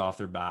monkey's off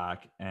their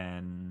back,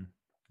 and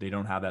they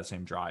don't have that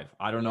same drive.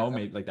 I don't know.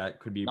 Maybe like that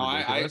could be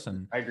ridiculous.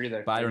 I agree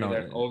there. But I don't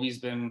know. Ovi's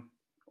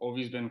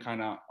been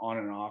kind of on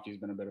and off. He's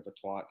been a bit of a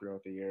twat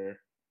throughout the year.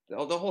 The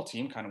whole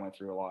team kind of went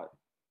through a lot.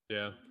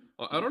 Yeah,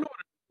 I don't know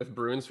with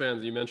Bruins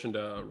fans. You mentioned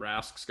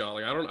Rask, Scott.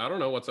 Like I don't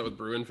know what's up with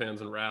Bruin fans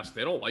and Rask.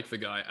 They don't like the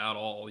guy at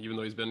all, even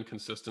though he's been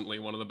consistently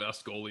one of the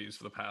best goalies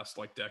for the past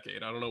like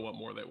decade. I don't know what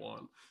more they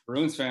want.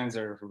 Bruins fans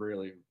are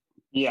really.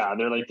 Yeah,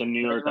 they're like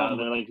New York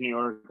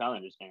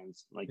Islanders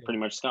fans, like pretty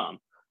much scum.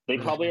 They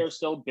probably are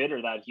still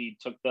bitter that he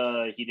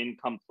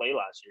didn't come play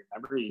last year.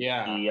 Remember?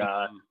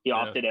 He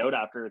opted out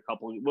after a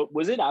couple.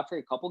 Was it after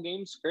a couple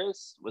games,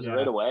 Chris? Was it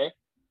right away?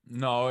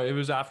 No, it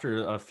was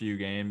after a few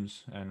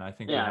games, and I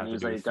think and he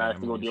was like, I have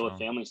to go deal with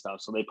family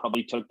stuff. So they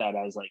probably took that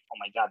as like, oh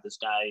my god, this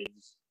guy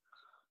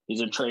he's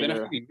a traitor. It's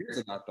been a few years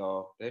of that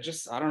though. They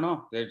just, I don't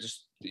know. They're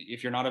just,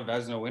 if you're not a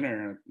Vezina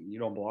winner, you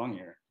don't belong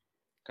here,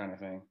 kind of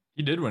thing.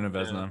 He did win a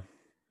Vezina.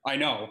 I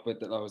know, but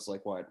that was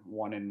like what,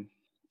 1 in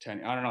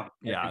 10. I don't know.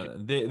 Yeah,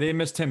 they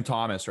missed Tim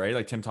Thomas, right?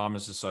 Like Tim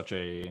Thomas is such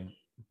a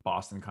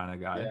Boston kind of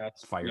guy. Yeah,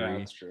 fiery. Yeah,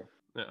 that's true.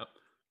 Yeah.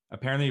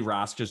 Apparently,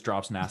 Rask just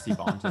drops nasty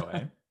bombs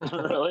away.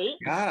 Really?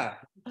 Yeah.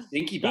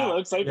 Stinky He bat.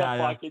 looks like a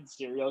fucking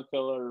serial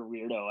killer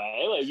weirdo,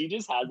 eh? Like he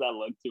just has that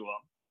look to him.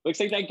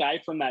 Looks like that guy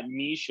from that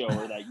Me show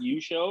or that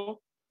You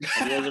show.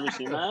 Have you guys ever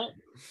seen that?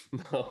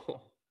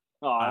 No.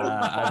 Oh,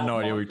 I have no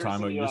idea what you're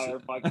talking about. You're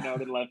fucking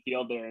out in left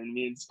field there, and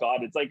me and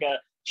Scott, it's like a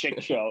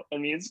chick show,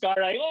 and me and Scott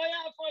are like, oh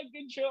yeah,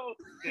 fucking show.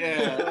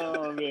 Yeah.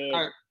 Oh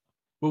man.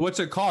 Well, what's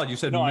it called? You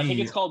said no, Me. I think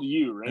it's called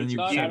You, right?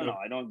 Scott? You. I don't know.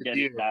 I don't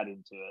get that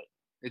into it.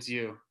 It's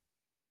you.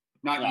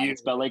 Not you.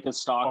 It's about like a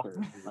stalker.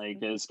 Like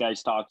this guy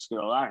stalks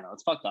girl. I don't know.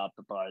 It's fucked up,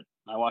 but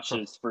I watched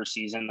his first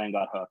season, then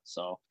got hooked.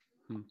 So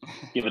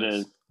give it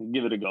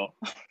a go.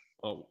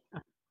 Oh.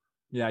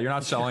 Yeah, you're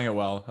not selling it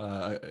well.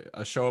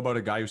 A show about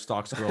a guy who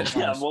stalks girls.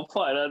 Yeah, well,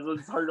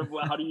 that's hard to.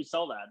 How do you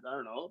sell that? I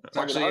don't know. It's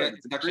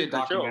actually a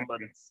documentary. But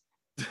it's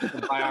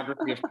a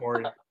biography of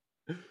Cory.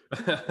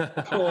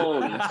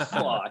 Holy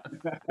fuck.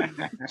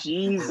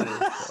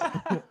 Jesus.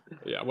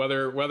 Yeah,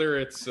 whether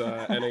it's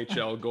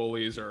NHL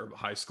goalies or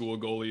high school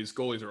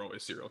goalies are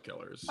always serial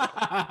killers. So.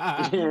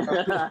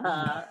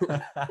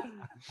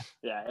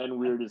 Yeah, and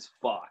weird as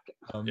fuck.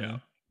 Yeah.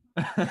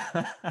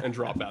 And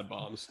drop bad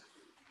bombs.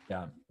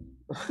 Yeah.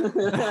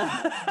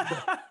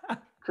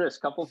 Chris,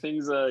 couple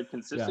things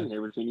consistent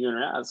here between you and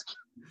Rask.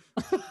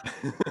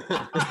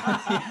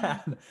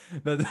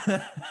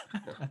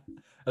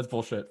 That's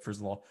bullshit,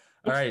 first of all.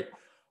 All right.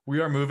 We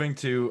are moving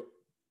to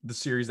the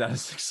series that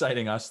is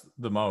exciting us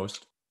the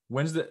most.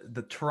 When's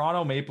the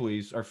Toronto Maple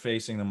Leafs are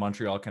facing the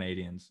Montreal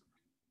Canadiens.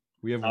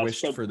 We have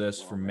wished for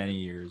this for many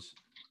years.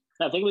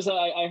 I think it was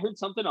I heard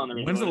something on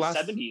the When's the last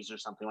 70s or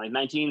something, like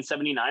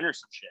 1979 or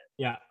some shit.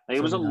 Yeah. Like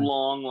it was a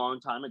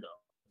long time ago.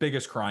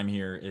 Biggest crime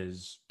here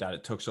is that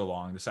it took so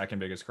long. The second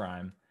biggest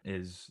crime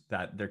is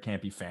that there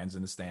can't be fans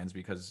in the stands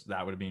because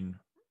that would have been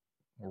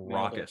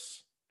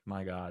raucous.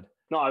 My God.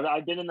 No,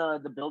 I've been in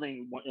the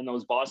building in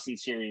those Boston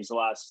series, the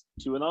last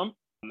two of them,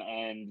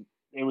 and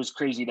it was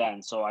crazy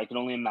then. So I can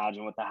only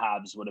imagine what the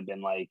Habs would have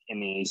been like in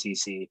the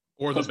ACC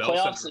or the Bell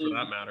playoffs, Center for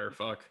that matter.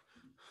 Fuck.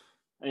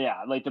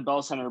 Yeah, like the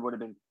Bell Center would have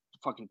been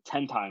fucking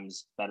 10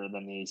 times better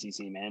than the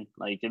ACC, man.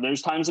 Like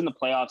there's times in the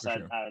playoffs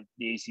at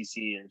the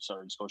ACC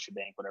or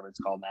Scotiabank, whatever it's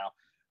called now,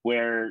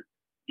 where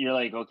you're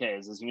like, okay,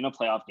 is this even a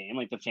playoff game?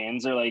 Like the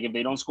fans are like, if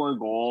they don't score a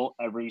goal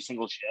every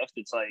single shift,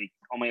 it's like,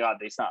 oh my God,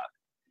 they suck.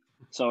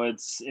 So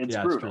it's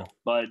brutal.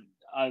 But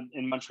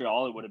in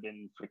Montreal, it would have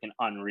been freaking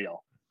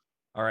unreal.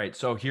 All right,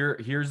 so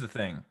here's the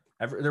thing.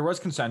 There was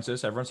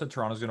consensus. Everyone said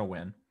Toronto's going to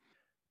win,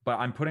 but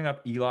I'm putting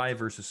up Eli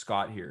versus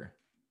Scott here.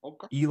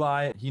 Okay.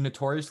 Eli, he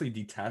notoriously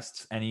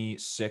detests any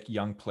sick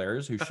young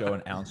players who show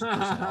an ounce of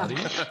personality,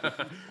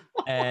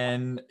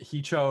 and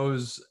he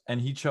chose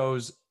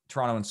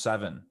Toronto in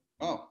 7.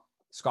 Oh,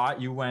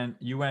 Scott, you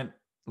went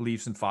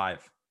Leafs in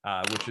 5,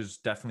 which is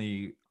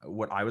definitely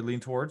what I would lean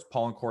towards.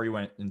 Paul and Cory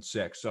went in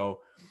 6. So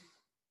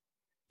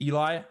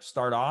Eli,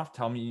 start off.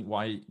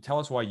 Tell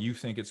us why you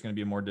think it's going to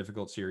be a more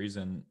difficult series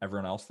than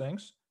everyone else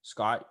thinks.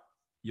 Scott,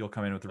 you'll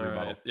come in with the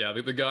rebuttal. Right. Yeah,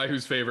 the guy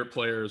whose favorite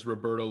player is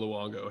Roberto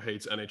Luongo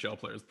hates NHL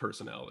players'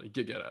 personality.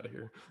 Get out of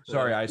here.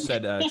 Sorry, I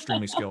said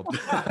extremely skilled.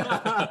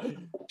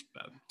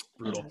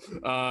 Brutal.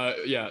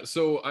 Yeah,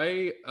 so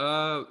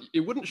it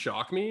wouldn't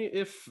shock me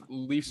if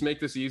Leafs make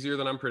this easier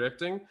than I'm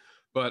predicting,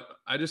 but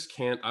I just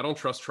can't. I don't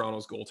trust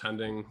Toronto's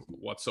goaltending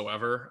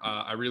whatsoever.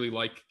 I really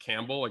like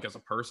Campbell, like as a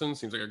person,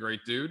 seems like a great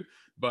dude,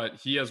 but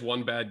he has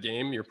one bad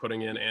game. You're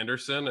putting in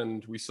Anderson,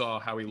 and we saw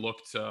how he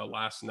looked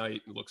last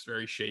night. He looks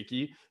very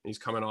shaky, and he's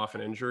coming off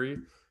an injury.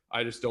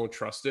 I just don't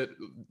trust it.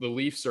 The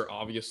Leafs are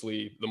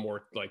obviously the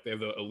more, like, they have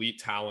the elite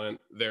talent.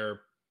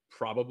 They're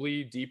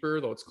probably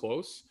deeper, though it's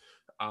close.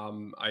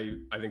 I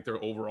think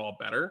they're overall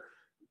better,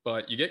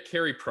 but you get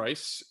Carey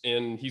Price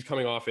and he's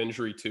coming off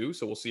injury too.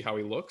 So we'll see how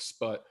he looks.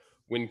 But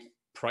when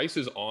Price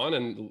is on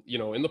and, you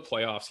know, in the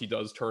playoffs, he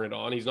does turn it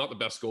on. He's not the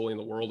best goalie in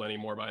the world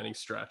anymore by any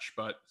stretch,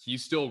 but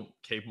he's still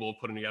capable of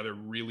putting together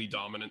really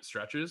dominant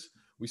stretches.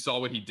 We saw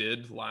what he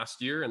did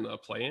last year in the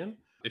play-in.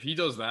 If he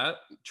does that,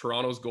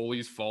 Toronto's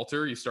goalies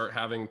falter. You start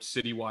having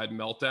citywide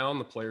meltdown.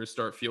 The players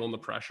start feeling the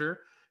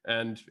pressure,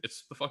 and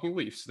it's the fucking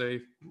Leafs.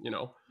 They, you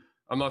know,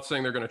 I'm not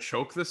saying they're going to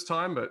choke this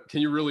time, but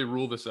can you really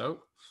rule this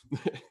out?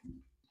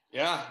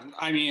 Yeah,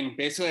 I mean,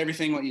 basically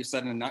everything what you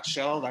said in a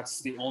nutshell.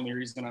 That's the only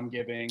reason I'm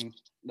giving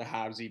the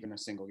Habs even a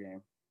single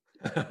game.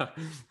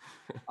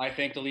 I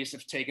think the Leafs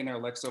have taken their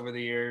licks over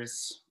the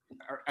years.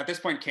 At this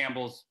point,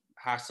 Campbell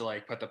has to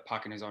like put the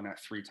puck in his own net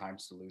 3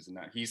 times to lose in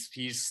that.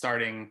 He's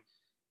starting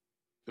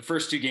the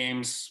first 2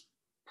 games,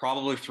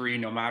 probably 3,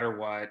 no matter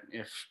what.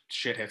 If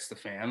shit hits the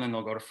fan, then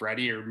they'll go to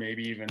Freddie or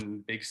maybe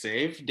even big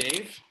save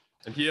Dave.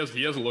 And he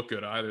hasn't looked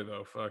good either,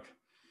 though. Fuck.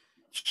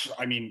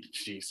 I mean,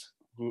 jeez,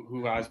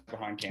 who has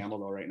behind Campbell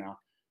though right now?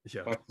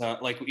 Yeah.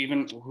 But like,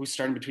 even who's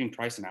starting between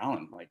Price and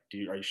Allen? Like,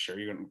 are you sure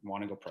you're gonna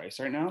want to go Price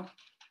right now?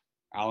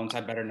 Allen's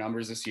had better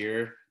numbers this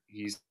year.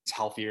 He's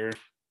healthier.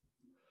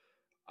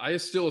 I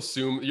still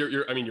assume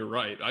you're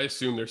right. I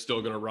assume they're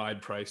still going to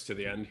ride Price to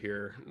the end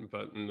here,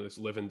 but just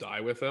live and die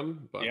with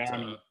him. But yeah, I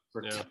mean,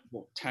 for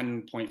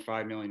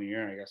 $10.5 million a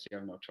year, I guess you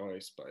have no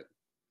choice. But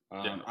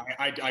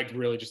I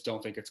really just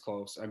don't think it's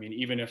close. I mean,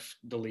 even if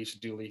the Leafs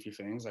do leafy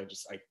things,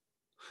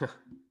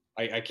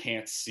 I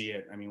can't see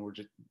it. I mean,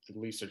 the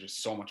Leafs are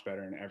just so much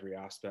better in every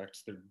aspect.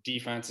 Their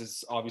defense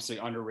is obviously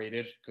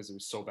underrated because it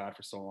was so bad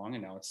for so long,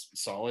 and now it's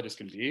solid as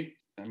can be.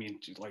 I mean,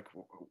 like,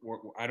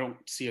 I don't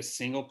see a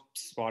single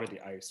spot of the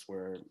ice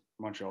where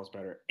Montreal's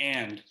better,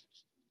 and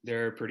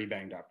they're pretty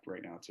banged up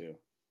right now too.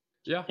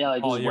 Yeah, yeah.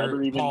 Like, Paul, you're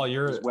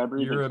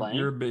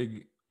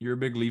a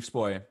big Leafs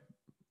boy.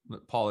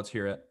 Paul, let's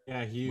hear it.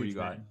 Yeah, huge. What do you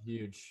got? Man,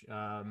 huge.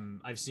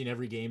 I've seen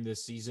every game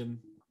this season,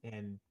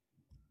 and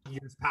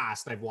years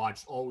past, I've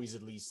watched always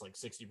at least like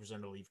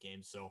 60% of Leaf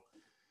games. So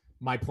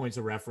my points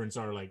of reference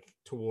are like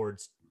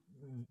towards,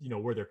 you know,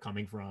 where they're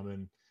coming from.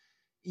 And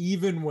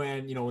even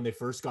when, you know, when they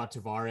first got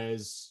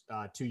Tavares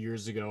 2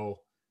 years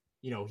ago,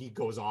 you know, he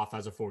goes off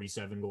as a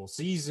 47 goal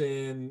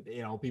season.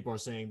 You know, people are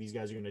saying these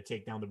guys are going to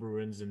take down the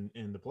Bruins in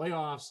the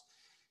playoffs.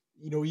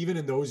 You know, even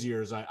in those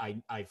years,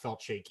 I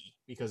felt shaky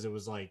because it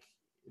was like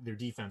their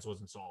defense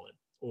wasn't solid,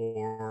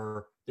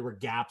 or there were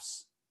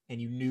gaps,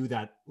 and you knew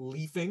that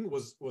leafing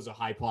was a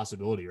high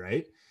possibility,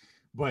 right?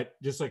 But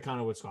just like kind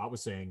of what Scott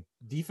was saying,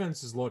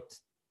 defense has looked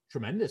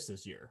tremendous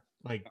this year.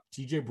 Like,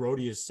 TJ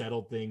Brody has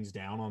settled things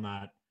down on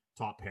that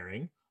top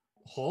pairing.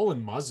 Hall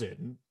and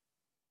Muzzin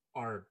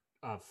are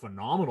a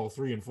phenomenal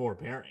 3 and 4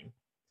 pairing.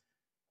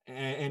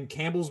 And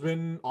Campbell's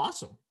been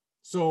awesome.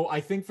 So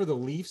I think for the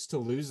Leafs to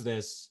lose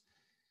this,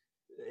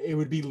 it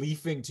would be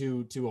leafing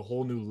to a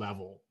whole new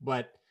level.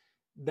 But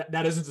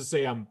that isn't to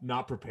say I'm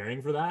not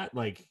preparing for that.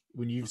 Like,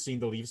 when you've seen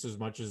the Leafs as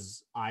much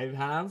as I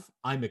have,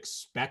 I'm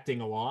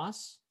expecting a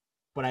loss,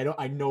 but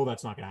I know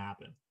that's not going to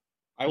happen.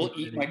 I will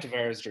eat my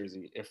Tavares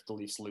jersey if the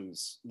Leafs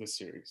lose this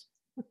series.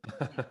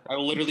 I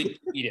will literally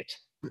eat it.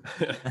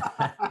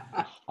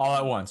 All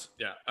at once.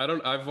 Yeah,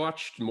 I've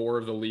watched more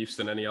of the Leafs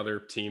than any other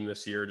team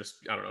this year. Just,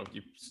 I don't know,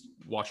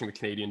 watching the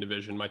Canadian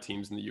division. My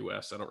team's in the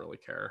US. I don't really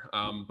care.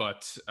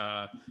 But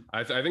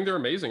I think they're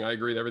amazing. I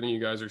agree with everything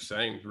you guys are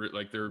saying.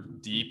 Like, they're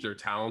deep, they're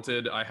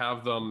talented. I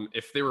have them,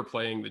 if they were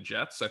playing the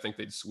Jets, I think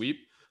they'd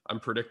sweep. I'm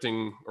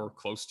predicting, or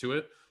close to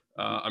it.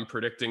 I'm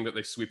predicting that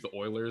they sweep the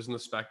Oilers in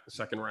the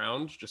second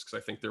round, just because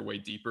I think they're way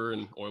deeper,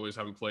 and Oilers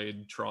haven't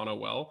played Toronto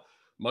well.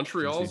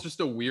 Montreal is just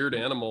a weird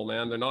animal,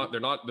 man. They're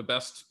not the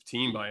best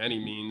team by any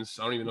means.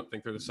 I don't even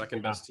think they're the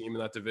second best team in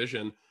that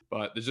division,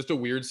 but there's just a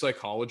weird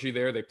psychology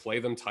there. They play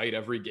them tight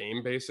every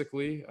game,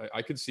 basically.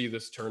 I could see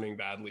this turning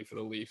badly for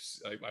the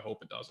Leafs. I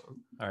hope it doesn't.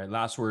 All right,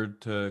 last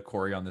word to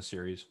Cory on this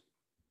series.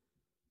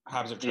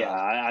 Yeah,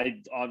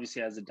 I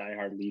obviously, as a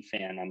diehard Leaf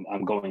fan,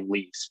 I'm going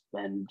Leafs.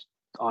 And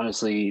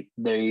honestly,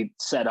 they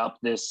set up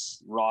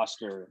this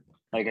roster,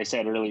 like I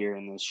said earlier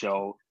in this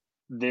show.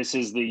 This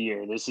is the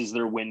year. This is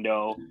their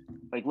window.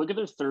 Like, look at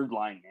their third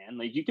line, man.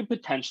 Like, you could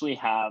potentially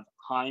have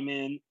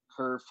Hyman,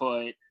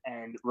 Kerfoot,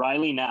 and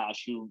Riley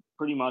Nash, who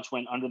pretty much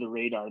went under the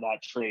radar,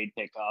 that trade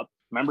pickup.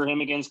 Remember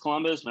him against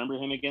Columbus?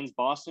 Remember him against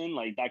Boston?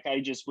 Like, that guy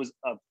just was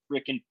a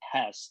freaking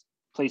pest.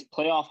 Plays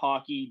playoff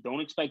hockey.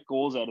 Don't expect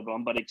goals out of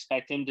him, but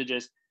expect him to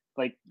just,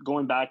 like,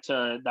 going back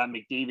to that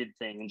McDavid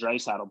thing and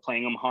Draisaitl,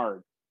 playing him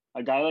hard.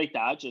 A guy like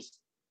that just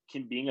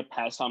being a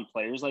pest on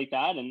players like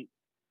that. And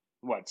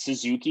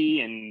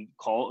Suzuki and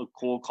Cole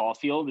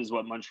Caulfield is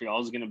what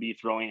Montreal is going to be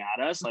throwing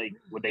at us. Like,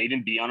 would they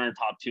even be on our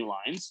top two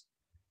lines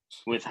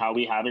with how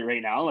we have it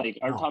right now? Like,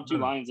 our top two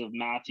lines of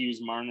Matthews,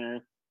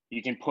 Marner,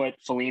 you can put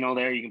Foligno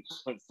there, you can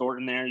put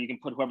Thornton there, you can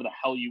put whoever the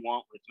hell you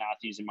want with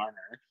Matthews and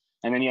Marner.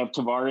 And then you have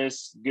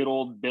Tavares, good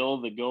old Bill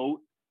the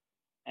GOAT.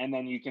 And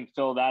then you can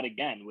fill that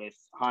again with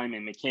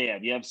Hyman,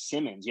 Mikheyev. You have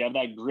Simmons. You have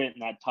that grit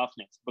and that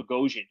toughness.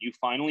 Bogosian, you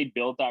finally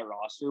built that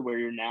roster where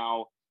you're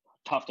now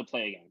tough to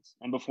play against.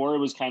 And before, it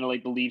was kind of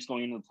like the Leafs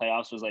going into the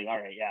playoffs was like, all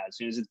right, yeah, as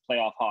soon as it's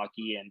playoff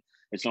hockey and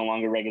it's no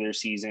longer regular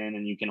season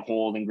and you can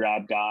hold and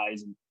grab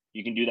guys and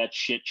you can do that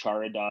shit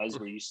Chara does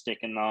where you stick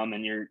in them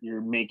and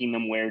you're making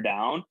them wear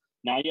down.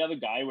 Now you have a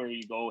guy where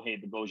you go, hey,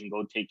 Bogosian,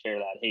 go take care of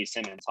that. Hey,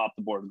 Simmons, hop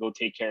the board, go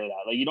take care of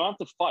that. Like, you don't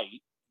have to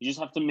fight. You just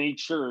have to make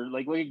sure,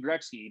 like, look at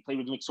Gretzky. He played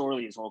with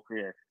McSorley his whole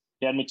career.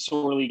 He had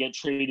McSorley get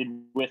traded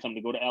with him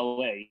to go to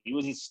LA. He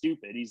wasn't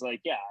stupid. He's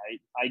like, yeah,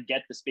 I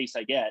get the space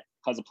I get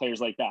because of players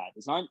like that.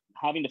 It's not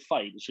having to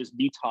fight. It's just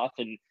be tough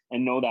and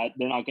know that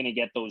they're not going to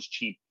get those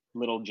cheap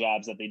little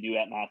jabs that they do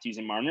at Matthews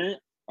and Marner.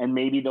 And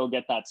maybe they'll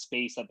get that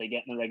space that they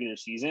get in the regular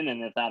season.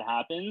 And if that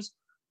happens,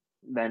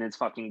 then it's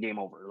fucking game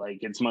over. Like,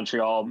 it's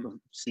Montreal.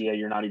 See ya,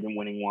 you're not even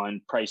winning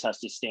one. Price has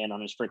to stand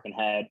on his freaking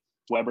head.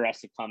 Weber has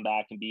to come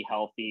back and be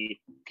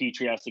healthy.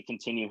 Petrie has to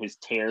continue his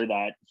tear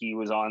that he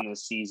was on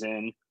this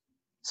season.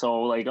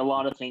 So, like, a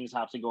lot of things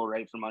have to go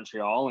right for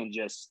Montreal, and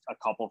just a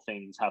couple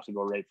things have to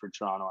go right for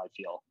Toronto, I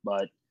feel.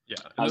 But yeah,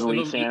 as a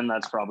Leaf fan,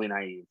 that's probably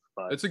naive.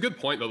 But it's a good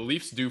point. The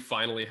Leafs do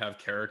finally have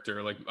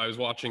character. Like, I was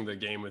watching the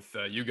game with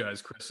you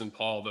guys, Chris and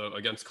Paul,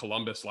 against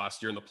Columbus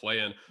last year in the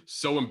play-in.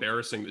 So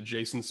embarrassing that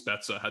Jason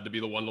Spezza had to be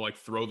the one to, like,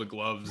 throw the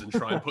gloves and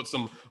try and put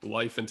some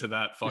life into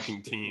that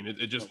fucking team.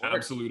 It just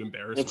absolute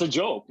embarrassment. It's a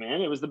joke,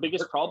 man. It was the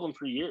biggest problem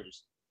for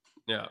years.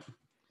 Yeah.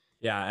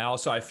 Yeah, and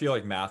also I feel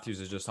like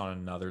Matthews is just on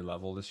another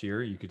level this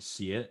year. You could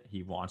see it.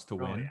 He wants to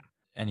win,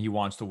 and he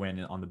wants to win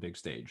on the big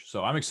stage.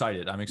 So I'm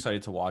excited. I'm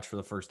excited to watch for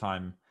the first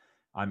time.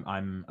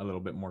 I'm a little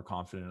bit more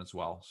confident as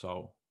well.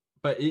 So,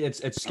 but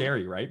it's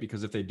scary, right?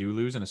 Because if they do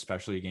lose, and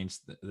especially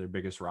against their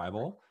biggest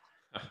rival,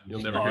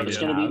 you'll never. It's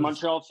going to be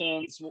Montreal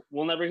fans.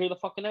 We'll never hear the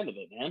fucking end of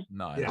it, man.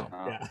 No, I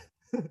know.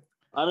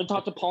 I haven't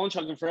talked to Paul and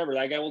Chuck in forever.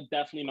 That guy will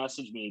definitely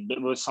message me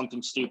with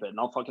something stupid, and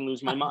I'll fucking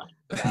lose my mind.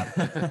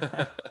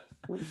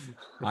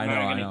 I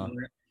know.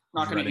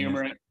 Not going to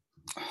humor it.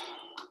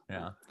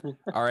 Yeah.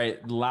 All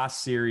right.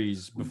 Last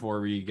series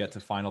before we get to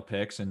final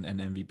picks and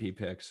MVP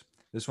picks.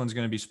 This one's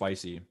going to be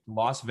spicy.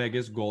 Las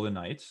Vegas Golden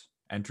Knights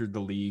entered the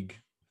league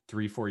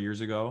 3-4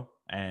 years ago,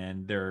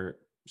 and they're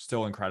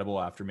still incredible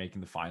after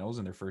making the finals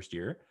in their first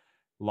year.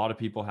 A lot of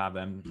people have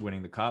them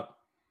winning the cup.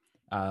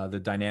 The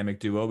dynamic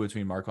duo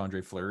between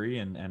Marc-Andre Fleury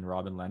and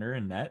Robin Lehner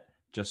in net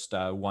just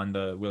won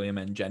the William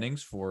N.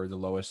 Jennings for the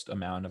lowest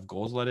amount of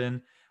goals let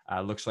in.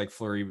 Looks like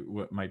Fleury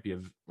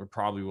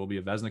probably will be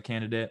a Vezina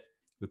candidate.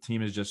 The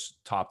team is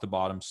just top to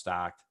bottom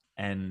stacked,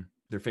 and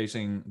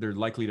they're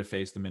likely to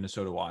face the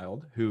Minnesota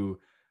Wild, who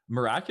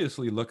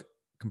miraculously look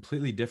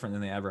completely different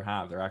than they ever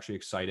have. They're actually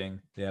exciting.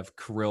 They have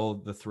Kirill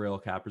the Thrill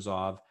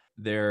Kaprizov.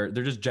 They're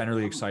just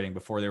generally exciting.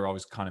 Before they were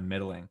always kind of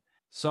middling.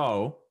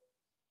 So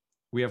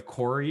we have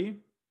Cory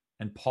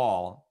and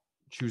Paul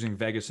choosing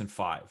Vegas in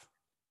 5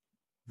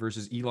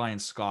 versus Eli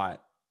and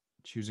Scott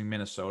choosing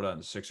Minnesota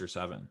in 6 or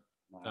 7.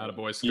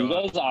 Attaboy, Scott. You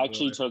guys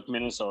actually took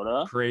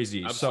Minnesota.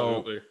 Crazy.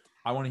 Absolutely. So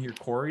I want to hear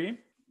Cory,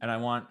 and I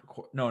want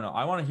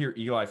to hear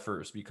Eli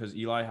first, because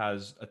Eli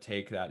has a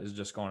take that is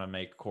just going to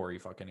make Cory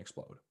fucking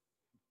explode.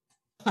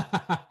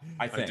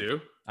 I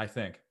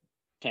think.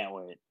 Can't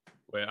wait.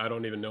 Wait, I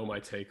don't even know my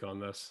take on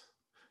this.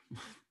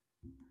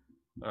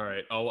 All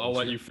right, I'll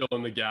let you fill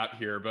in the gap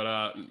here,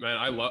 but man,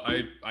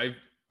 I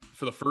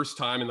for the first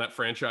time in that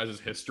franchise's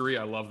history,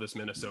 I love this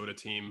Minnesota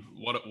team.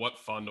 What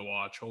fun to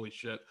watch! Holy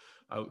shit,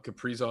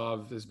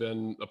 Kaprizov has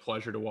been a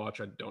pleasure to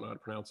watch. I don't know how to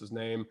pronounce his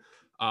name.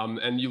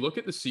 And you look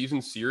at the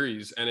season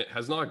series, and it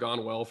has not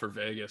gone well for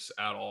Vegas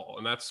at all.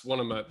 And that's one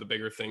of the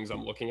bigger things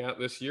I'm looking at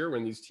this year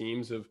when these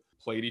teams have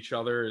played each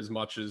other as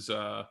much as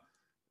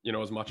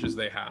as much as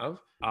they have.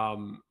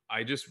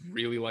 I just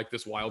really like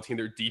this Wild team.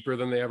 They're deeper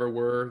than they ever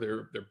were.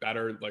 They're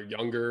better, like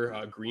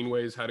younger.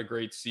 Greenway's had a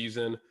great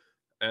season,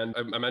 and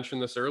I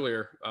mentioned this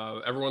earlier.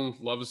 Everyone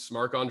loves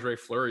Marc-Andre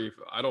Fleury.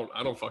 I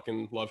don't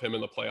fucking love him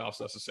in the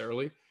playoffs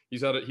necessarily.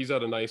 He's had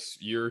a nice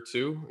year or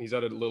two. He's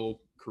had a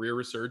little career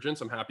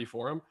resurgence. I'm happy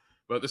for him.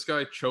 But this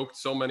guy choked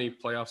so many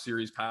playoff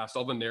series past.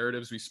 All the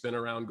narratives we spin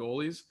around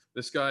goalies,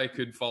 this guy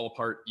could fall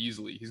apart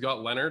easily. He's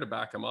got Leonard to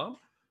back him up,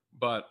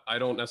 but I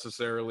don't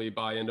necessarily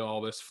buy into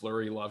all this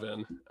Fleury love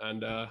in.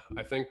 And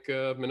I think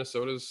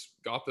Minnesota's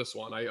got this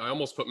one. I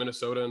almost put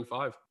Minnesota in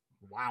 5.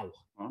 Wow.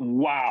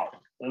 Wow.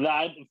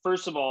 That,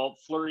 first of all,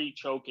 Fleury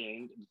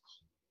choking,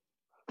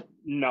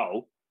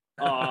 no.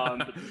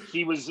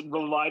 He was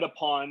relied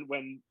upon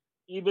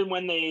even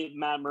when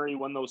Matt Murray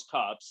won those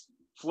cups.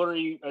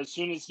 Fleury, as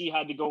soon as he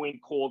had to go in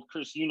cold,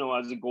 Chris,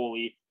 as a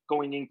goalie,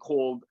 going in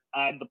cold,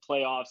 add the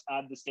playoffs,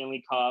 add the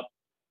Stanley Cup,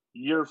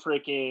 you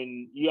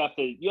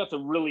have to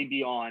really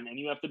be on, and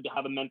you have to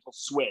have a mental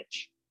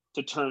switch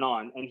to turn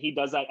on. And he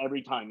does that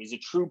every time. He's a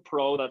true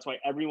pro. That's why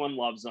everyone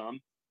loves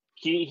him.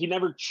 He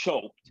never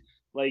choked.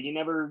 Like, he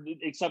never,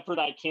 except for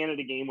that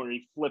Canada game where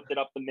he flipped it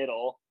up the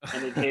middle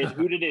and it hit.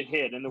 Who did it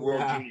hit in the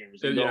World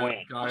Juniors? And go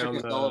in.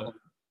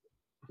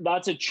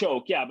 That's a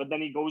choke, yeah. But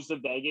then he goes to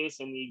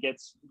Vegas and he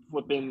gets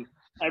flipping.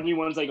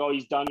 Everyone's like, "Oh,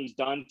 he's done."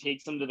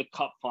 Takes him to the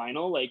Cup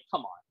final. Like,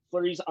 come on,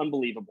 Fleury's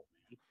unbelievable,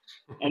 man.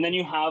 And then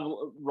you have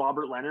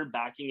Robert Leonard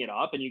backing it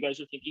up, and you guys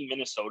are thinking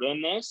Minnesota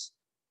in this.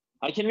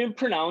 I can't even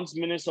pronounce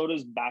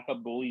Minnesota's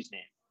backup goalie's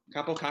name.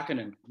 Kapo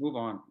Kakinen. Move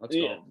on. Let's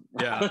go.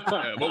 Yeah.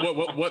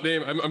 What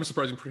name? I'm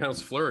surprised you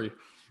pronounced Fleury.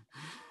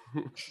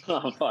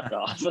 Oh, fuck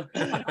off. but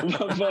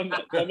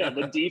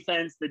the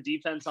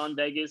defense on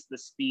Vegas, the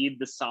speed,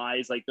 the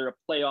size, like, they're a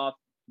playoff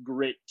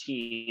grit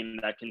team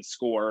that can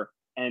score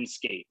and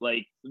skate.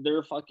 Like,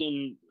 they're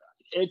fucking,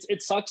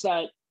 it sucks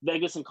that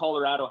Vegas and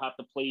Colorado have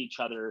to play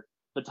each other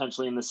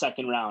potentially in the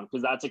second round,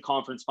 because that's a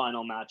conference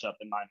final matchup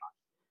in my mind.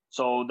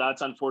 So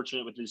that's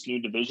unfortunate with this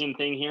new division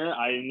thing here.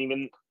 I didn't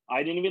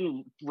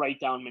even write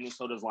down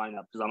Minnesota's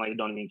lineup because I'm like, I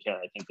don't even care.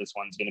 I think this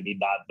one's going to be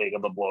that big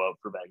of a blowout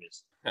for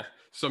Vegas. Yeah.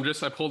 So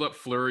I pulled up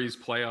Fleury's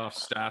playoff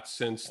stats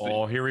since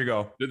here we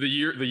go. The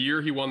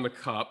year he won the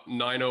cup,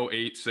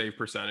 908 save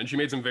percentage. He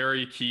made some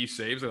very key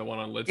saves. The one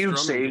on Lidstrom.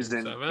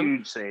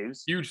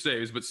 Huge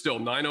saves, but still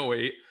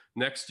 908.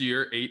 Next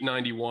year,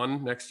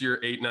 891. Next year,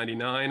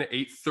 899,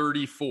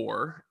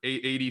 834,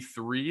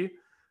 883.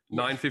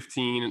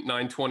 915,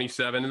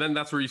 927, and then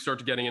that's where you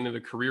start getting into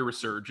the career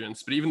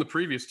resurgence. But even the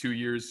previous 2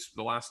 years,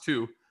 the last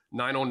two,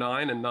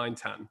 909 and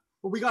 910.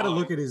 Well, we got to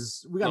look at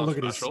his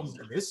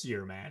season this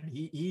year, man.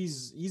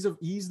 He's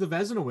the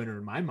Vezina winner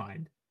in my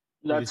mind.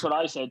 That's what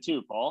I said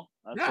too, Paul.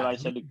 That's what I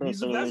said to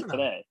Chris earlier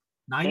today.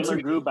 Taylor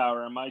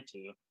Grubauer and my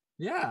two.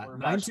 Yeah,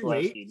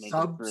 928,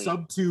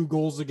 sub 2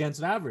 goals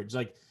against average.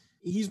 Like,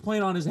 he's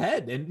playing on his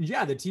head, and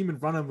yeah, the team in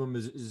front of him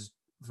is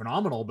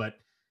phenomenal, but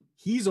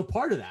he's a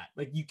part of that.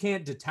 Like, you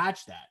can't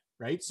detach that,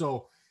 right?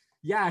 So,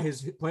 yeah,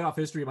 his playoff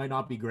history might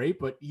not be great,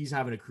 but he's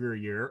having a career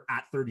year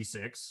at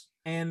 36.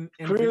 And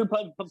career,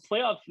 but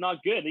playoffs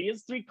not good. He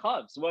has 3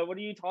 cups. What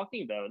are you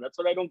talking about? That's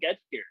what I don't get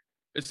here.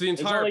 It's the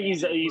entire.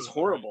 It's not like he's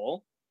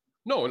horrible.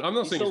 No, I'm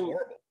not saying he's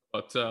horrible,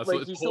 but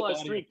like, he still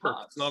has 3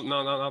 cups.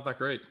 Not that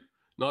great.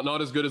 Not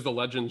as good as the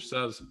legend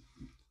says.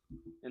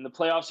 In the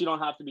playoffs, you don't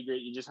have to be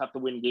great. You just have to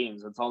win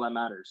games. That's all that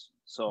matters.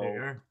 So.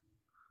 Yeah.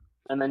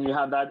 And then you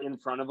have that in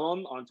front of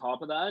him. On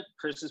top of that,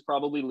 Chris is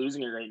probably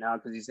losing it right now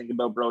because he's thinking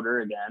about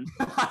Brodeur again.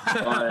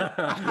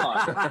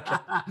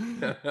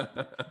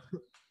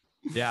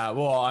 Yeah,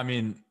 well, I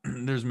mean,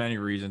 there's many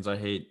reasons I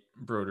hate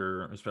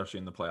Brodeur, especially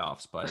in the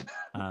playoffs. But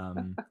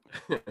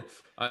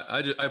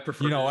I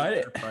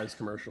prefer prize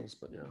commercials.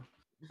 But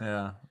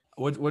yeah.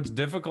 What's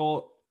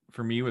difficult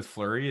for me with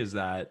Fleury is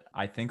that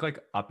I think,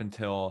 like, up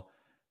until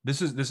this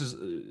is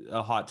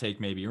a hot take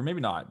maybe, or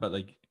maybe not, but,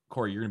 like,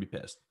 Cory, you're gonna be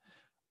pissed.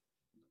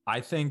 I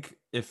think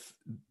if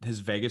his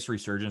Vegas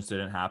resurgence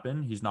didn't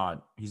happen, he's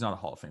not a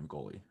Hall of Fame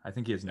goalie. I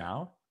think he is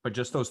now, but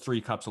just those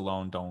 3 cups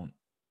alone don't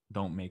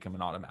make him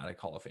an automatic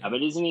Hall of Fame. Yeah,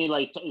 but isn't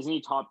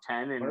he top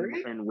 10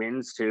 in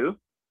wins too?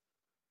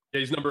 Yeah,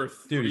 he's number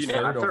 3. He's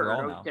third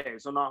overall now. Okay,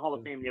 so not Hall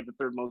of Fame. You have the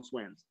 3rd most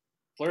wins.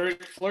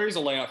 Fleury's a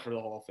layup for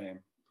the Hall of Fame.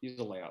 He's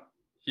a layup.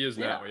 He is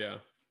now, yeah.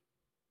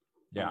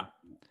 Yeah.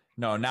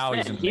 No, now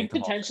he's in the he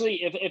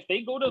potentially, if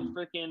they go to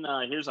freaking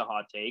here's a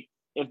hot take.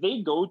 If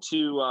they go to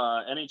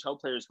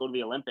NHL players go to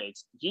the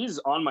Olympics, he's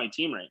on my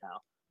team right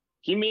now.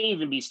 He may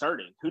even be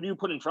starting. Who do you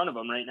put in front of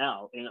him right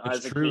now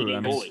as a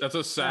Canadian goalie? That's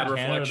a sad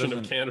reflection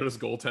of Canada's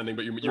goaltending,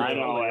 but you're I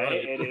know, right.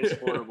 It is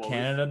horrible.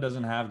 Canada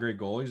doesn't have great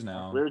goalies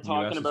now. We were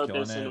talking US about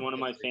this in one of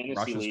my fantasy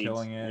Russia's leagues.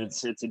 killing it.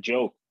 It's a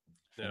joke.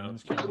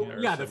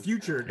 Yeah, the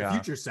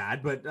future's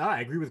sad, but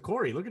I agree with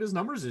Cory. Look at his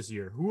numbers this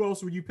year. Who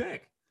else would you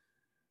pick?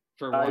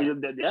 For what?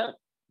 Yeah.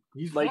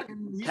 He's like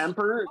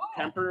Temper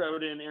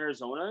out in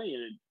Arizona.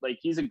 Like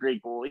he's a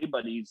great goalie,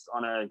 but he's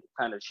on a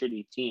kind of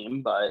shitty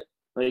team. But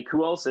like,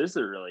 who else is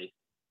there really?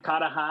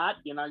 Kata Hat,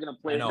 you're not gonna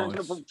play. You're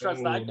gonna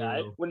trust that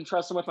guy. Wouldn't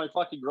trust him with my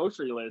fucking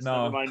grocery list.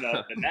 No. Never mind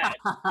the net.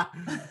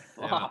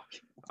 Yeah.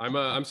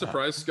 I'm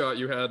surprised, Scott.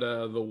 You had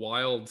the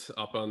Wild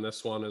up on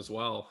this one as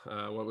well.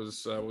 What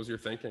was your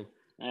thinking?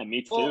 Yeah,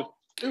 me too. Well,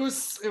 it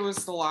was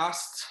the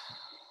last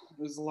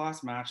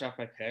matchup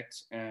I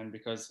picked, and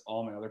because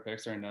all my other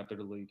picks are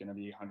inevitably going to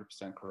be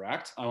 100%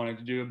 correct, I wanted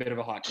to do a bit of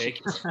a hot take.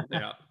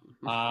 Yeah.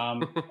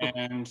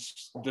 And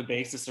the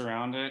basis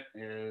around it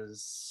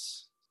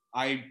is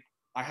I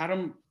had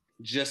them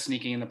just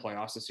sneaking in the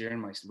playoffs this year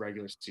in my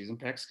regular season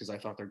picks because I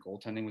thought their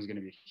goaltending was going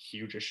to be a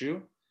huge issue.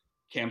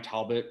 Cam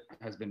Talbot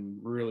has been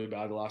really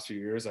bad the last few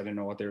years. I didn't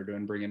know what they were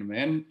doing bringing him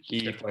in.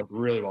 He played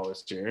really well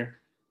this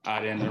year.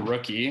 Add in the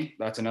rookie.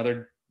 That's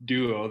another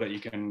duo that you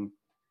can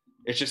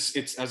 –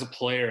 it's as a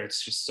player,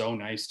 it's just so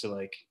nice to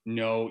like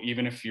know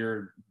even if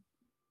your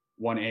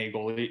 1A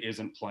goalie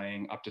isn't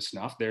playing up to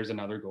snuff, there's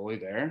another goalie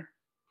there.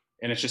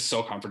 And it's just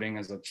so comforting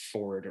as a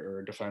forward or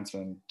a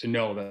defenseman to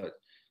know that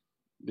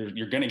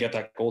you're going to get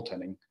that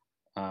goaltending.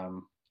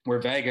 Where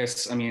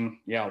Vegas, I mean,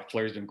 yeah,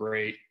 Flair's been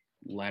great.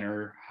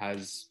 Leonard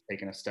has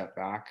taken a step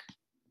back,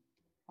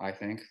 I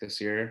think, this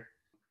year.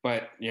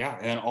 But yeah,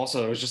 and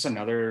also it was just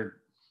another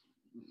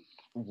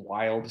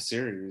wild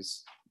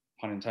series,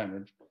 pun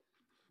intended.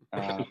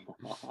 Come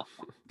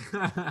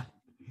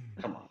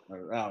on,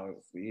 that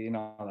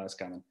was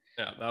coming.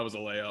 Yeah, that was a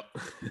layup.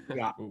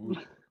 Yeah.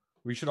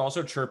 We should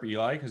also chirp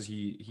Eli because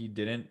he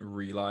didn't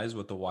realize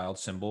what the Wild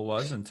symbol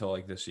was until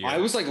like this year. I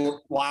was like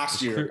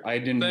last year. I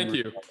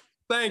didn't.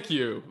 Thank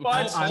you.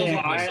 But I'm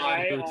not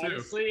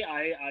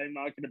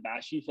going to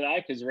bash you for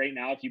that because right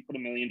now, if you put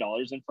 $1 million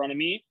in front of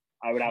me,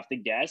 I would have to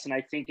guess, and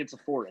I think it's a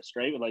forest,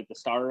 right, with like the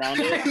star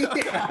around it.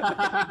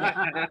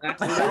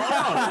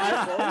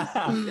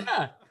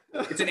 Yeah.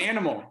 It's an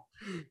animal.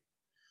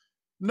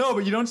 No,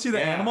 but you don't see the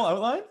animal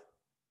outline?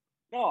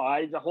 No,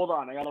 hold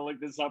on. I gotta look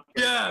this up.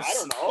 Yes. I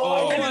don't know.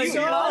 Oh my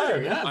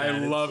God. Yeah, I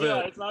love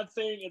it. It's not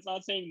saying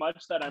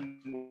much that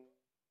I'm.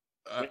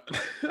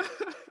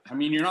 I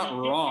mean, you're not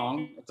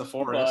wrong. It's a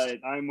forest.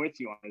 But I'm with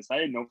you on this. I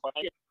had no fun.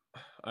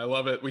 I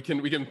love it. We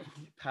can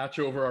patch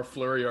over our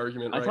Fleury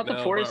argument. I thought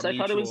the forest. I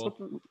thought it was.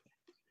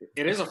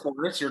 It is a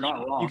forest. You're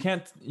not wrong.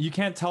 You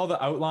can't tell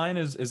the outline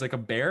is like a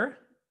bear.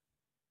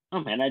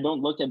 Oh man, I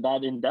don't look at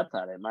that in depth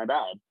at it. My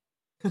bad.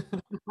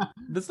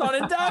 That's not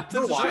in depth.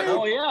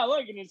 Oh yeah,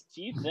 look at his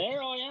teeth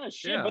there. Oh yeah,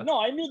 shit. Yeah. But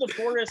no, I knew the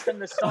forest and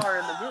the star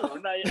and the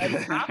moon. I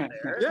was half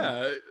there.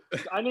 Yeah.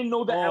 I didn't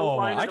know the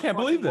outline. I can't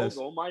believe this.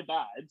 Logo. My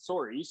bad.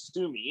 Sorry,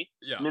 stu me.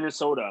 Yeah.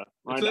 Minnesota.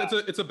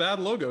 It's a bad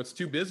logo. It's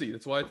too busy.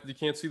 That's why you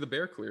can't see the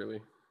bear clearly.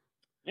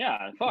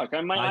 Yeah, fuck.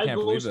 I can't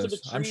believe to this. the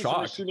trees I'm shocked.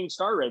 And the shooting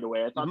star right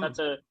away. I thought that's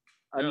a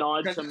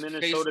nod to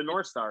Minnesota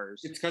North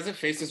Stars. It's because it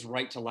faces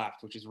right to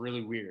left, which is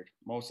really weird.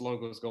 Most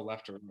logos go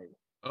left to right.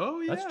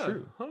 Oh yeah, that's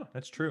true. Huh.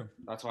 That's true.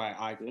 That's why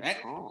I.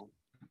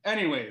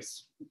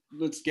 Anyways,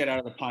 let's get out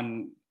of the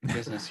pun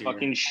business here.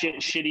 Fucking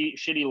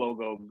shitty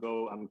logo.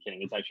 Go. I'm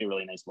kidding. It's actually a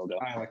really nice logo.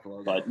 I like the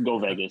logo. But go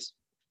Vegas.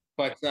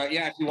 But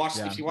yeah, if you watch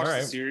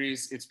the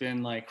series, it's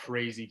been like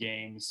crazy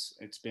games.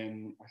 It's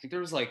been, I think there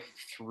was like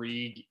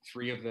three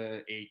of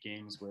the 8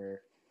 games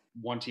where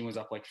one team was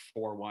up like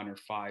 4-1 or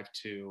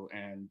 5-2,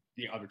 and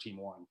the other team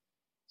won.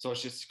 So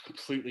it's just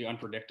completely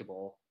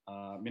unpredictable.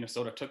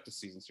 Minnesota took the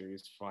season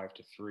series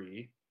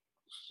 5-3.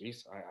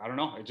 Jeez, I don't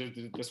know.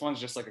 This one's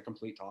just like a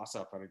complete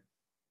toss-up. I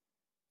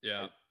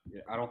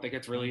don't think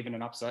it's really even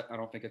an upset. I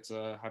don't think it's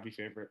a heavy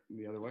favorite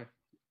the other way.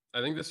 I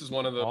think this is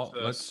one of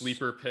the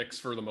sleeper picks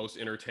for the most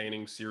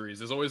entertaining series.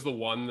 There's always the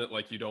one that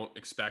like you don't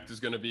expect is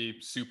going to be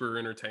super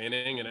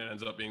entertaining, and it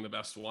ends up being the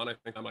best one. I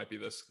think that might be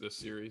this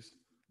series.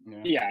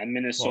 Yeah, and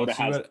Minnesota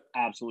has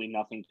absolutely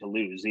nothing to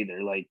lose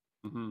either. Like,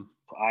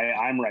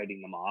 I'm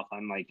writing them off.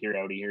 I'm like, you're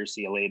out of here.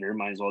 See you later.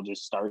 Might as well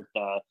just start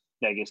the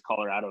Vegas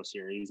Colorado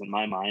series in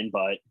my mind.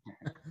 But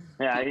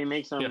yeah, he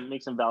makes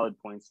some valid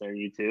points there,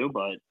 you too.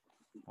 But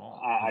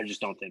I just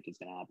don't think it's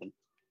going to happen.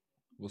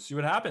 We'll see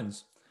what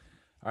happens.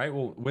 All right.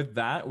 Well, with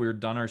that, we're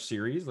done our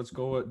series. Let's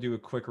go do a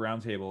quick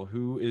roundtable.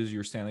 Who is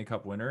your Stanley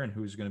Cup winner, and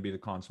who's going to be the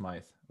Conn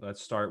Smythe?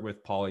 Let's start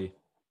with Paulie.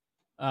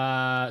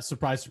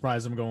 Surprise,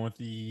 surprise. I'm going with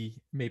the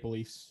Maple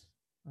Leafs.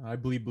 I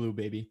bleed blue,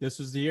 baby. This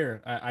was the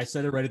year. I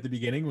said it right at the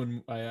beginning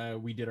when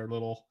we did our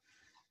little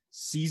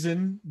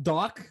season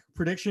doc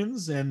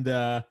predictions. And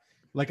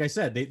like I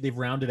said, they've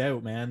rounded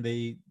out, man.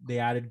 They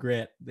added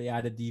grit. They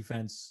added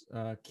defense.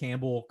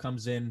 Campbell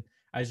comes in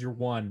as your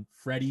 1.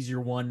 Freddie's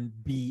your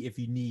 1B if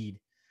you need.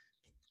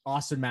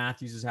 Austin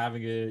Matthews is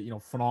having a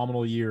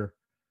phenomenal year.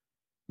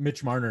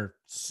 Mitch Marner,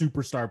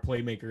 superstar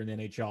playmaker in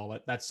the NHL.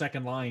 That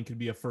second line could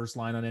be a first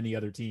line on any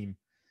other team.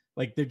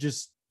 Like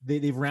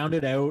they've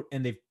rounded out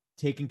and they've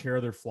taken care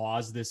of their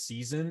flaws this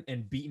season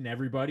and beaten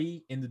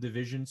everybody in the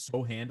division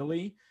so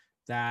handily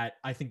that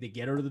I think they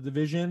get out of the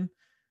division,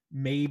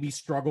 maybe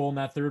struggle in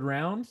that third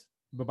round,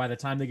 but by the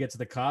time they get to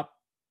the cup,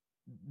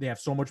 they have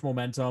so much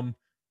momentum.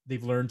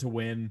 They've learned to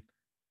win.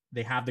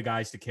 They have the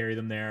guys to carry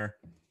them there.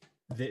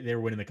 They're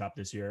winning the cup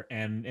this year,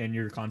 and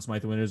your Conn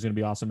Smythe winner is going to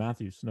be Austin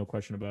Matthews. No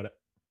question about it.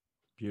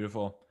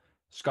 Beautiful.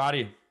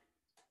 Scotty.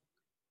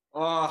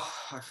 Oh,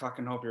 I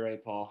fucking hope you're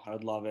right, Paul. I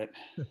would love it.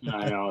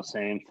 I know,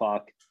 same.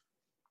 Fuck.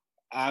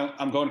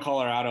 I'm going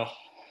Colorado.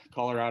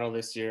 Colorado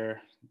this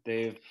year.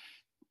 They've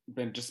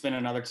been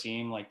another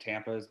team like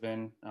Tampa has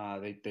been.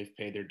 They've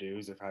paid their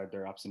dues. They've had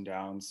their ups and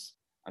downs.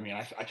 I mean,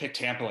 I picked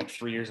Tampa like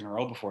 3 years in a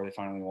row before they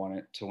finally won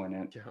it,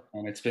 yeah.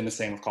 And it's been the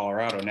same with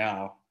Colorado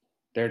now.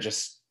 They're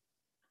just,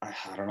 I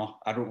don't know.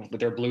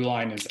 But their blue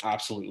line is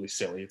absolutely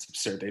silly. It's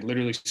absurd. They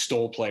literally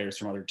stole players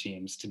from other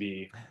teams to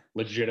be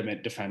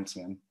legitimate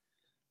defensemen.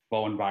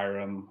 Bowen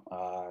Byram,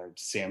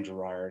 Sam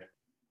Girard.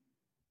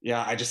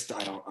 Yeah, I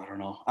don't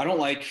know. I don't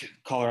like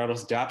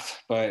Colorado's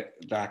depth, but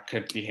that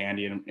could be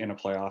handy in a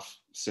playoff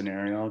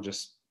scenario,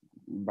 just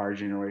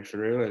barging your way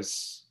through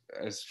as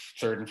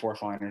third and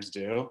fourth liners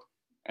do.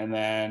 And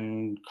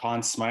then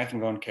Conn Smythe, I'm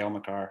going Cale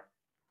Makar.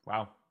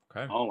 Wow.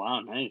 Okay. Oh,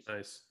 wow.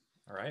 Nice.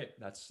 All right.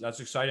 That's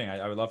exciting.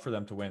 I would love for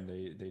them to win.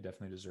 They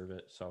definitely deserve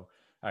it. So, all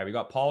right, we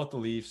got Paul with the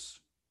Leafs,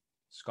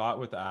 Scott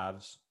with the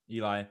Avs.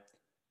 Eli,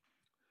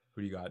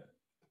 who do you got?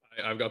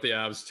 I've got the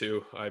Avs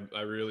too.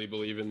 I really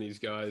believe in these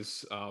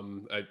guys.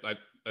 I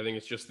think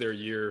it's just their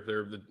year.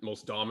 They're the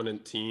most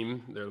dominant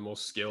team. They're the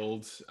most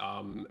skilled.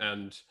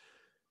 And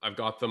I've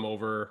got them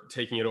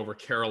taking it over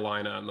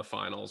Carolina in the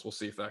finals. We'll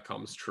see if that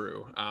comes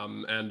true.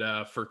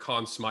 And for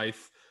Conn Smythe,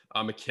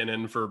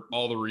 McKinnon, for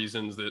all the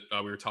reasons that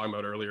we were talking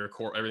about earlier,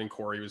 everything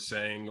Cory was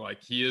saying,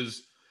 like he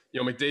is,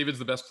 McDavid's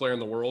the best player in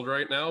the world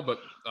right now, but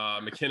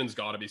McKinnon's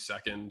got to be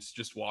second.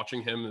 Just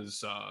watching him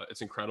is,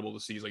 it's incredible to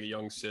see. He's like a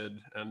young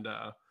Sid. And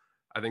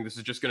I think this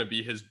is just going to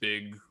be his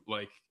big,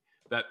 like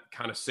that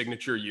kind of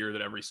signature year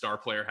that every star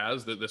player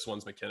has. That this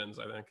one's McKinnon's,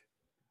 I think.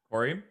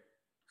 Cory?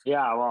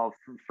 Yeah, well,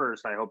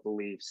 first, I hope the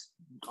Leafs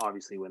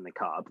obviously win the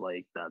cup.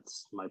 Like,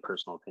 that's my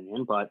personal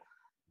opinion. But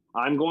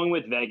I'm going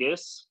with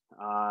Vegas.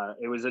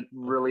 It was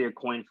really a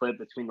coin flip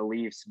between the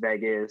Leafs,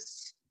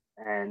 Vegas,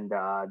 and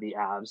the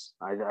Avs.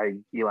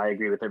 Eli, I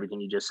agree with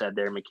everything you just said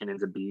there.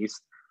 McKinnon's a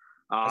beast.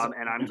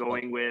 And I'm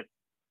going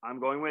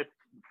with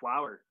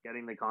Flower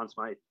getting the Conn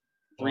Smythe.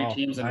 Three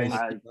teams and nice.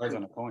 only 2 cards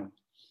on a coin.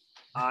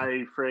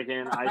 I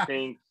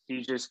think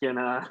he's just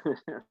gonna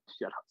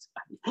shut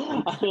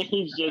up, I think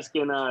he's just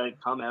gonna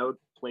come out,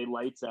 play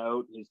lights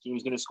out. His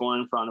team's gonna score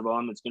in front of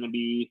him. It's gonna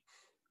be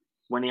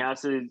when he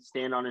has to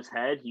stand on his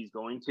head, he's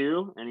going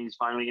to, and he's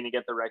finally gonna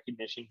get the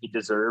recognition he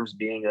deserves,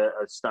 being a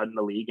stud in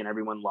the league, and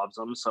everyone loves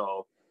him.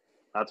 So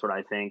that's what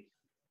I think.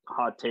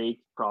 Hot take,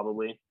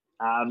 probably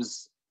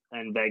Avs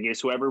and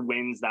Vegas. Whoever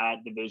wins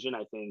that division,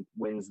 I think,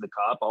 wins the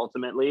cup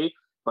ultimately.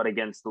 But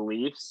against the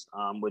Leafs,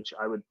 which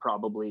I would cry,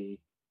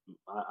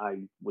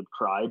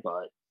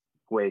 but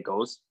the way it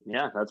goes,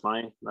 yeah, that's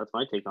my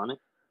take on it.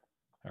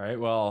 All right.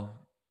 Well,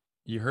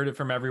 you heard it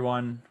from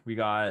everyone. We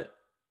got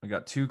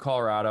 2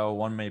 Colorado,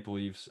 1 Maple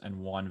Leafs,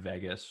 and 1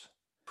 Vegas.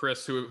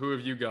 Chris, who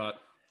have you got?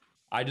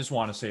 I just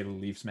want to say the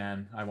Leafs,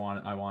 man. I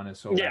want it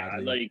so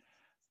badly.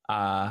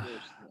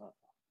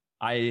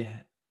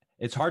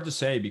 It's hard to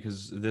say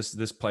because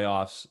this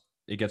playoffs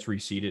it gets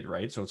reseeded,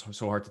 right? So it's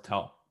so hard to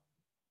tell.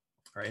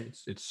 Right.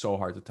 It's so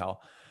hard to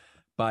tell,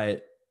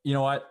 but you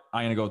know what?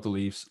 I'm going to go with the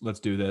Leafs. Let's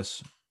do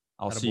this.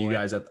 I'll see you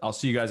guys at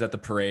the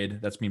parade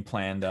that's been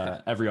planned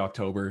every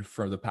October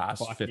for the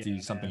past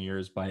 50 something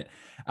years. But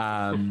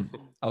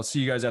I'll see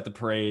you guys at the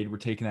parade. We're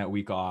taking that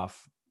week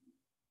off.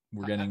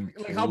 We're getting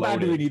how bad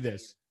do we need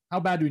this?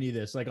 How bad do we need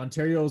this? Like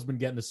Ontario's been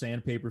getting the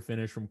sandpaper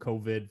finish from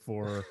COVID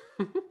for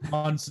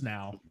months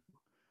now.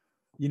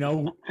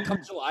 Come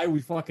July,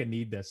 we fucking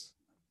need this.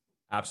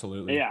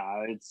 Absolutely.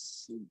 Yeah,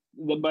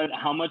 but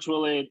how much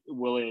will it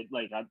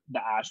like the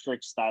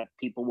asterisks that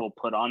people will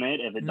put on it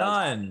if it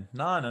does?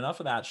 None.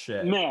 Enough of that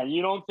shit. Man,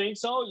 you don't think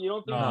so? You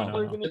don't think people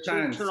are going to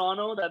cheer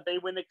Toronto that they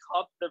win the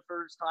cup the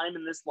first time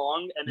in this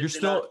long? And you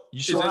still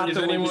have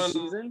to win the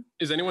season.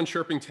 Is anyone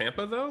chirping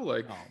Tampa though?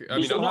 Like, I mean,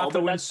 you still have to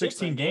win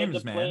 16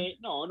 games, man.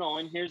 No.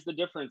 And here's the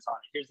difference on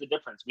it. Here's the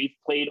difference. We've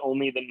played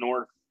only the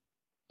North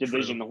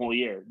Division the whole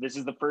year. This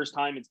is the first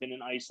time it's been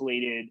an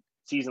isolated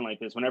season like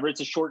this. Whenever it's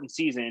a shortened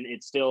season,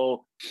 it's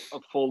still a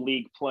full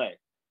league play.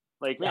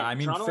 Like, man, I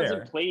mean, Toronto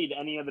hasn't played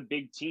any of the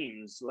big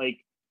teams. Like,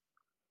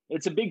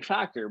 it's a big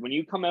factor when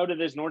you come out of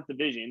this North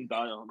Division.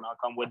 God, knock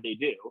on wood, they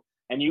do,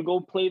 and you go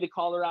play the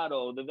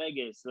Colorado, the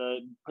Vegas,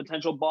 the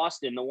potential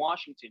Boston, the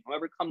Washington,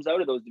 whoever comes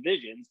out of those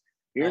divisions.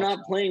 You're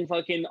not playing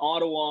fucking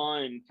Ottawa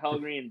and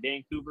Calgary and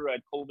Vancouver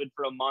at COVID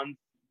for a month.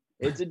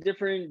 It's a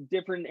different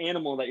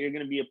animal that you're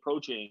going to be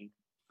approaching.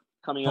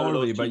 Coming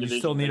totally, but you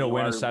still need to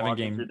win a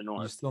 7-game.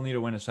 You still need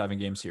to win a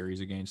 7-game series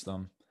against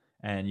them,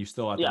 and you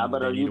still Yeah,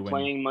 but are you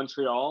playing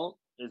Montreal?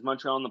 Is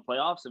Montreal in the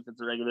playoffs if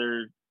it's a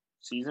regular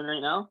season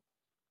right now?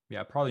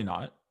 Yeah, probably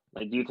not.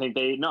 Like, do you think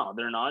they're not?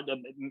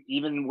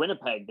 Even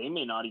Winnipeg, they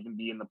may not even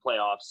be in the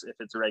playoffs if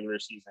it's a regular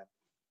season.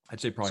 I'd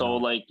say probably so.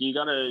 not. Like, you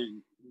gotta,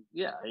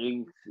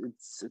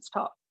 it's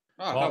tough.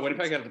 Oh, Well, no,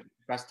 Winnipeg got the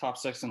best top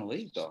 6 in the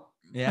league, though.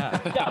 Yeah.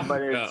 Yeah,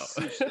 but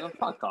it's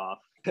fuck off.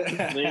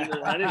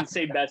 I didn't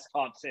say best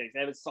top 6. They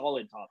have a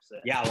solid top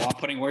 6. Yeah, well, I'm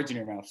putting words in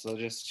your mouth, so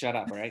just shut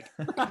up, right?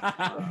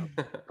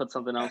 Put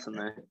something else in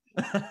there.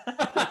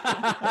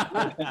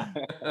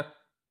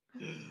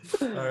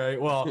 All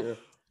right. Well,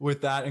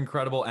 with that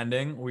incredible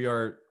ending, we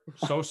are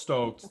so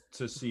stoked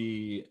to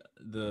see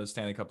the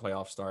Stanley Cup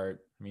playoff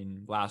start. I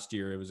mean, last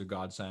year it was a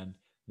godsend.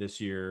 This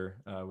year,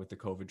 with the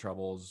COVID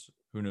troubles,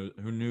 who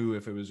knew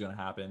if it was going to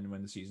happen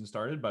when the season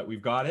started? But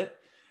we've got it.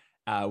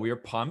 We are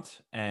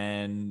pumped,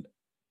 and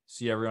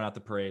see everyone at the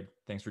parade.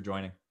 Thanks for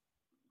joining.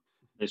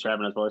 Thanks for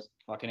having us, boys.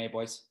 Fucking A,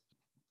 boys.